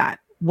need that?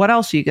 What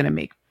else are you going to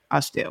make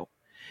us do?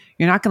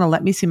 You're not going to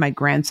let me see my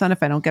grandson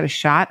if I don't get a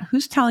shot?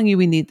 Who's telling you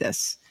we need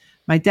this?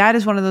 My dad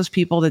is one of those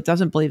people that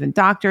doesn't believe in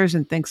doctors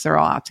and thinks they're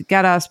all out to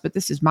get us, but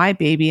this is my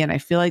baby and I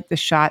feel like the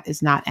shot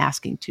is not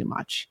asking too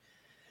much.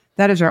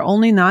 That is our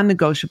only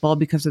non-negotiable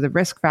because of the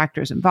risk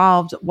factors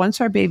involved.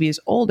 Once our baby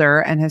is older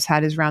and has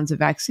had his rounds of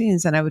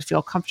vaccines, then I would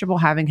feel comfortable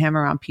having him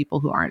around people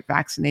who aren't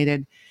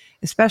vaccinated,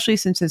 especially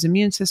since his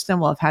immune system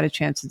will have had a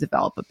chance to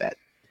develop a bit.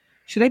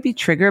 Should I be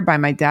triggered by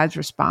my dad's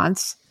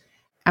response?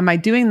 Am I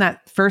doing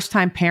that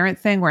first-time parent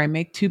thing where I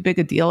make too big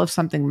a deal of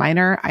something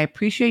minor? I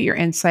appreciate your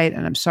insight,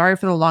 and I'm sorry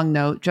for the long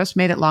note. Just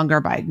made it longer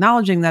by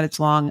acknowledging that it's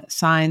long.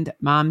 Signed,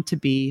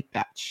 Mom-to-be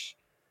Betch.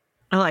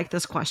 I like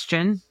this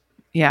question.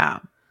 Yeah,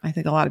 I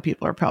think a lot of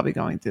people are probably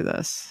going through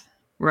this.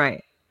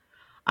 Right.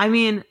 I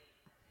mean,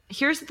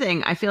 here's the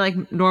thing. I feel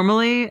like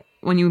normally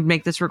when you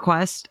make this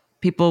request,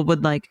 people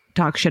would like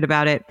talk shit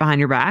about it behind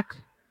your back.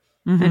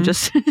 And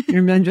just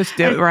and then just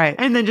do it, right?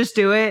 And then just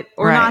do it,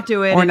 or right. not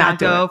do it, or and not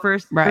go for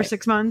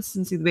 6 months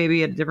and see the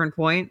baby at a different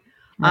point.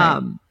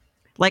 Right.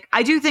 Like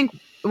I do think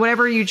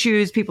whatever you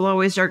choose, people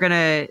always are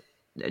gonna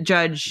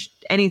judge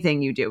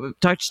anything you do. We've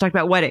talked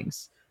about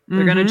weddings;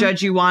 they're gonna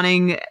judge you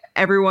wanting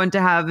everyone to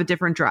have a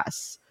different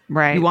dress.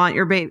 Right? You want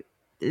your baby.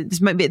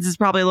 This is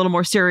probably a little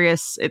more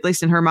serious, at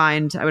least in her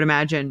mind, I would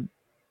imagine.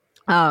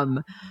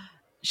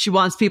 She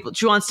wants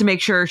to make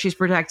sure she's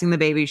protecting the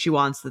baby. She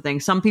wants the thing.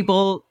 Some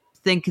people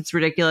think it's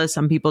ridiculous.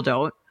 Some people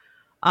don't.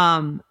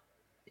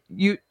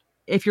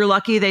 If you're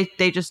lucky,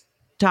 they just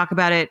talk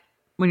about it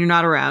when you're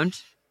not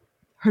around.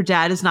 Her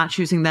dad is not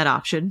choosing that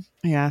option.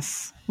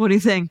 Yes. What do you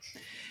think?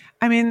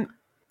 I mean,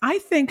 I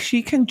think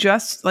she can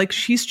just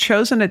she's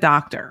chosen a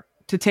doctor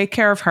to take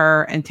care of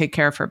her and take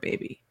care of her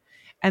baby.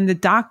 And the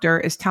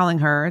doctor is telling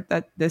her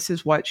that this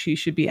is what she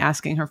should be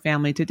asking her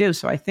family to do.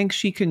 So I think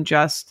she can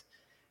just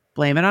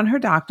blame it on her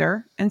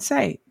doctor and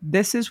say,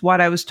 this is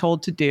what I was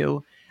told to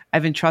do.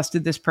 I've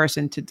entrusted this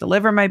person to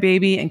deliver my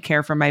baby and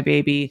care for my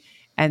baby.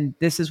 And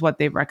this is what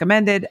they've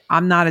recommended.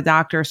 I'm not a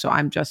doctor, so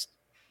I'm just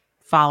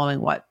following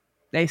what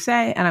they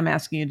say. And I'm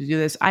asking you to do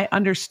this. I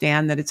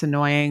understand that it's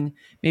annoying.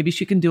 Maybe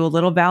she can do a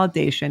little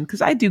validation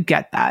because I do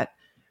get that,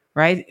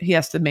 right? He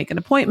has to make an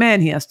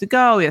appointment. He has to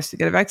go. He has to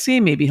get a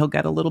vaccine. Maybe he'll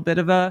get a little bit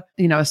of a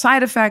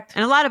side effect.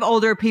 And a lot of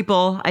older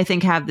people, I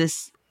think, have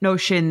this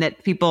notion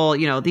that people,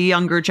 the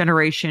younger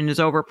generation is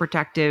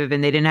overprotective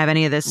and they didn't have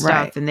any of this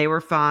stuff and they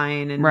were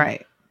fine.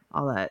 And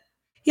all that.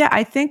 Yeah,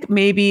 I think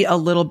maybe a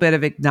little bit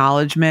of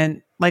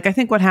acknowledgement. Like, I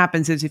think what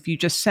happens is if you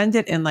just send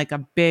it in like a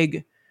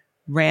big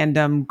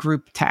random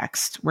group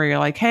text where you're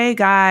like, hey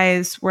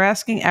guys, we're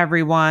asking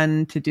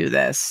everyone to do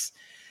this,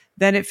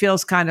 then it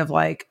feels kind of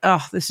like,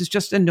 oh, this is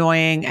just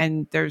annoying.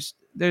 And there's,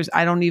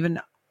 I don't even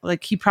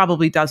he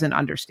probably doesn't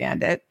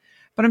understand it,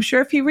 but I'm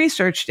sure if he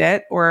researched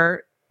it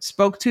or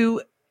spoke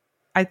to,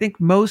 I think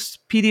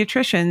most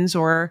pediatricians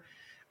or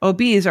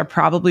OBs are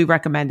probably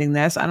recommending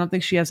this. I don't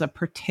think she has a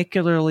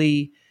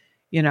particularly,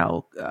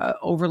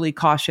 overly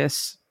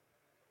cautious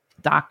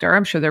doctor.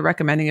 I'm sure they're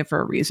recommending it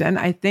for a reason.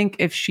 I think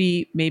if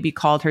she maybe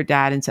called her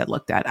dad and said,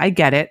 look, Dad, I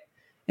get it.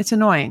 It's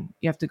annoying.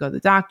 You have to go to the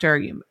doctor.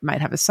 You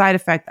might have a side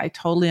effect. I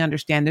totally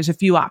understand. There's a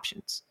few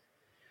options.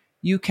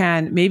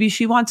 Maybe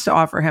she wants to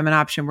offer him an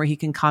option where he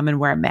can come and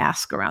wear a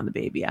mask around the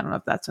baby. I don't know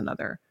if that's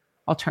another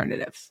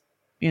alternative.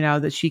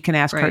 That she can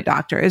ask her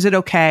doctor, is it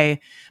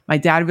okay? My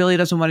dad really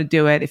doesn't want to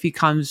do it if he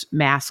comes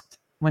masked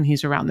when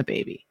he's around the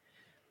baby.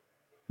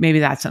 Maybe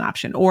that's an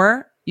option.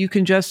 Or we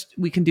can do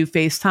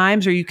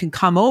FaceTimes, or you can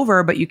come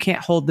over, but you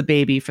can't hold the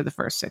baby for the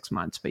first 6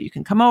 months, but you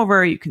can come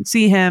over, you can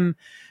see him,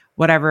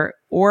 whatever,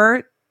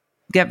 or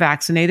get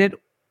vaccinated.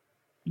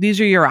 These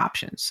are your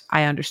options.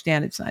 I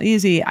understand it's not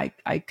easy.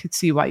 I could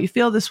see why you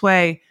feel this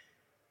way.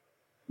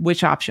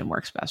 Which option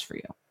works best for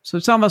you? So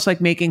it's almost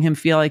like making him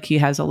feel like he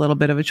has a little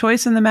bit of a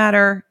choice in the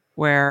matter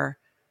where,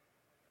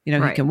 he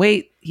can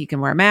wait, he can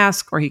wear a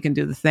mask, or he can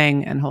do the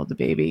thing and hold the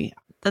baby.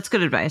 That's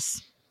good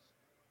advice.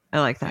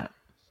 I like that.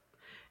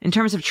 In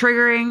terms of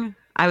triggering,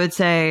 I would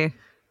say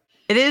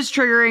it is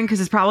triggering because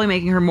it's probably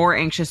making her more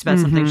anxious about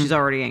something she's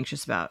already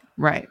anxious about.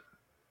 Right.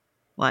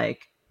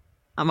 Like,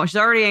 she's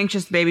already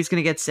anxious the baby's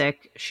going to get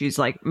sick. She's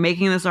like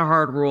making this a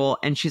hard rule.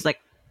 And she's like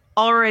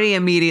already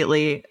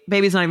immediately,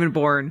 baby's not even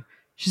born.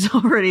 She's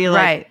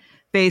already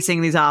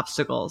facing these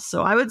obstacles.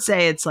 So I would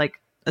say it's like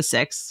a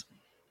 6.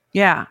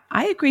 Yeah,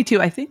 I agree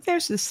too. I think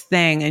there's this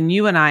thing, and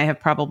you and I have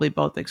probably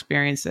both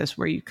experienced this,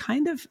 where you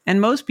kind of,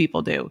 and most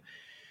people do,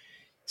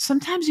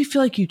 sometimes you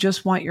feel like you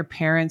just want your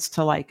parents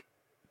to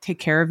take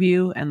care of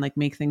you and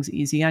make things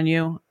easy on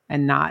you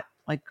and not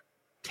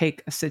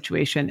take a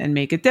situation and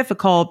make it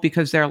difficult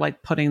because they're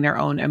like putting their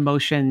own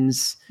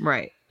emotions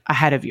right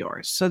ahead of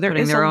yours. So they're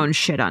putting their own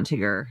shit onto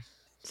your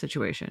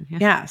situation. Yeah.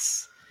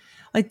 Yes.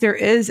 Like there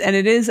is, and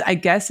it is, I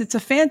guess it's a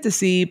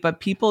fantasy, but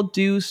people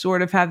do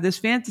sort of have this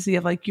fantasy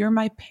of like, you're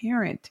my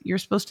parent. You're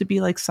supposed to be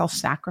like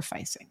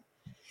self-sacrificing.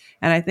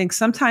 And I think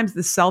sometimes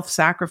the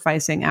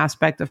self-sacrificing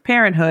aspect of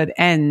parenthood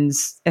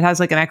ends, it has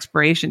like an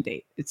expiration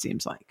date, it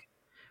seems like.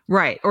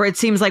 Right. Or it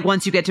seems like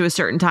once you get to a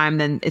certain time,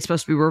 then it's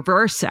supposed to be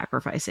reverse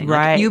sacrificing.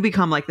 Right. Like you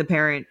become like the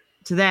parent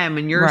to them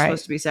and you're Right.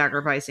 supposed to be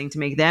sacrificing to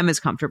make them as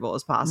comfortable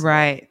as possible.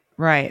 Right.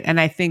 Right. And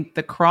I think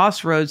the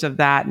crossroads of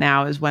that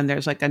now is when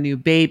there's like a new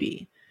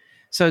baby.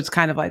 So it's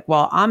kind of like,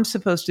 well, I'm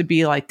supposed to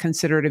be like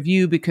considerate of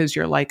you because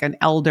you're like an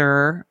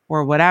elder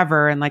or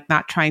whatever, and like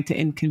not trying to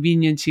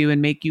inconvenience you and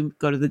make you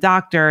go to the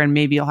doctor, and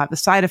maybe you'll have a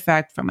side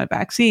effect from a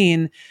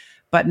vaccine.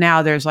 But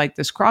now there's like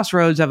this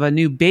crossroads of a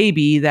new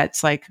baby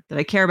that's like, that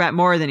I care about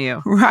more than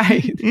you.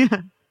 right.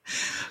 Yeah.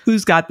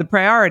 Who's got the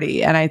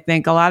priority? And I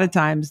think a lot of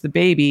times the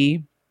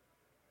baby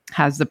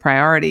has the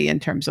priority in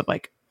terms of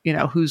like, you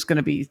know, who's going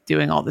to be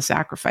doing all the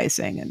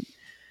sacrificing and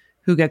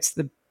who gets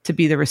to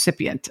be the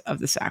recipient of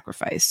the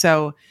sacrifice.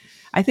 So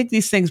I think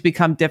these things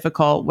become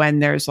difficult when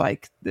there's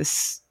like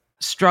this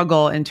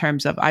struggle in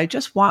terms of, I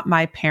just want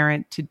my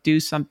parent to do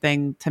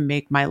something to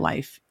make my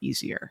life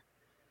easier.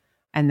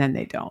 And then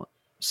they don't.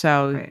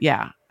 So Right.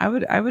 yeah, I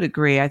would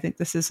agree. I think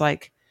this is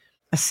like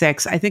a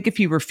 6. I think if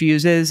he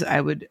refuses,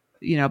 I would,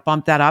 you know,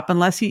 bump that up,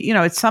 unless he, you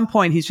know, at some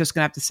point he's just going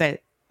to have to say,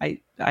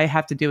 I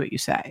have to do what you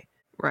say.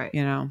 Right.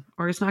 You know?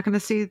 Or he's not going to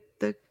see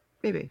the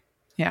baby.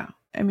 Yeah.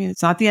 I mean,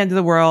 it's not the end of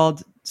the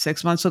world.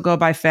 6 months will go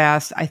by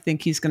fast. I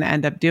think he's going to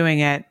end up doing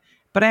it.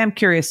 But I am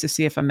curious to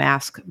see if a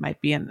mask might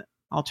be an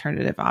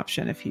alternative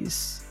option if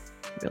he's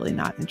really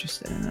not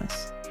interested in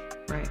this.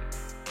 Right.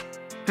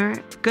 All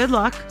right. Good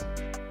luck.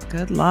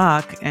 Good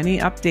luck. Any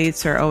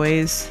updates are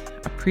always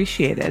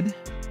appreciated.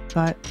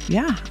 But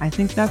yeah, I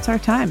think that's our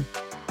time.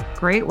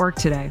 Great work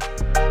today.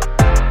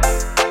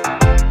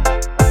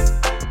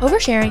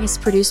 Oversharing is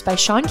produced by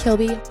Sean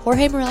Kilby,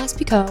 Jorge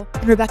Morales-Pico,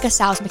 and Rebecca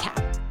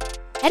Sales-McCann.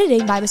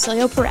 Editing by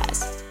Basilio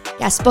Perez.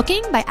 Guest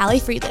booking by Ali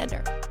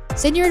Friedlander.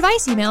 Send your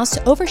advice emails to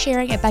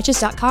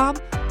oversharing@betches.com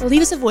or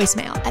leave us a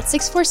voicemail at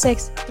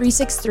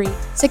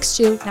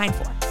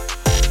 646-363-6294.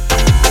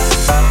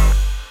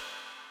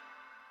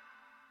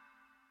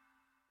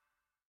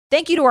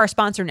 Thank you to our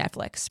sponsor,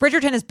 Netflix.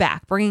 Bridgerton is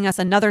back, bringing us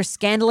another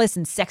scandalous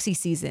and sexy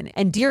season.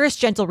 And dearest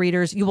gentle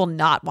readers, you will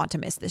not want to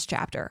miss this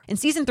chapter. In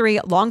season 3,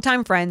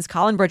 longtime friends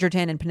Colin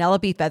Bridgerton and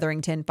Penelope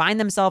Featherington find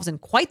themselves in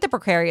quite the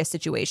precarious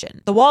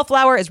situation. The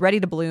wallflower is ready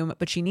to bloom,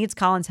 but she needs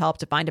Colin's help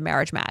to find a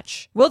marriage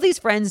match. Will these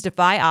friends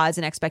defy odds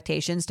and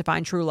expectations to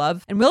find true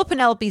love? And will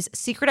Penelope's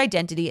secret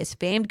identity as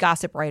famed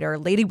gossip writer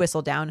Lady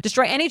Whistledown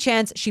destroy any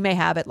chance she may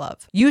have at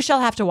love? You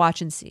shall have to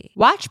watch and see.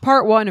 Watch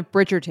part 1 of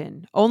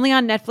Bridgerton, only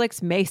on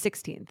Netflix May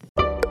 16th.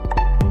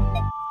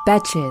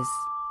 Betches.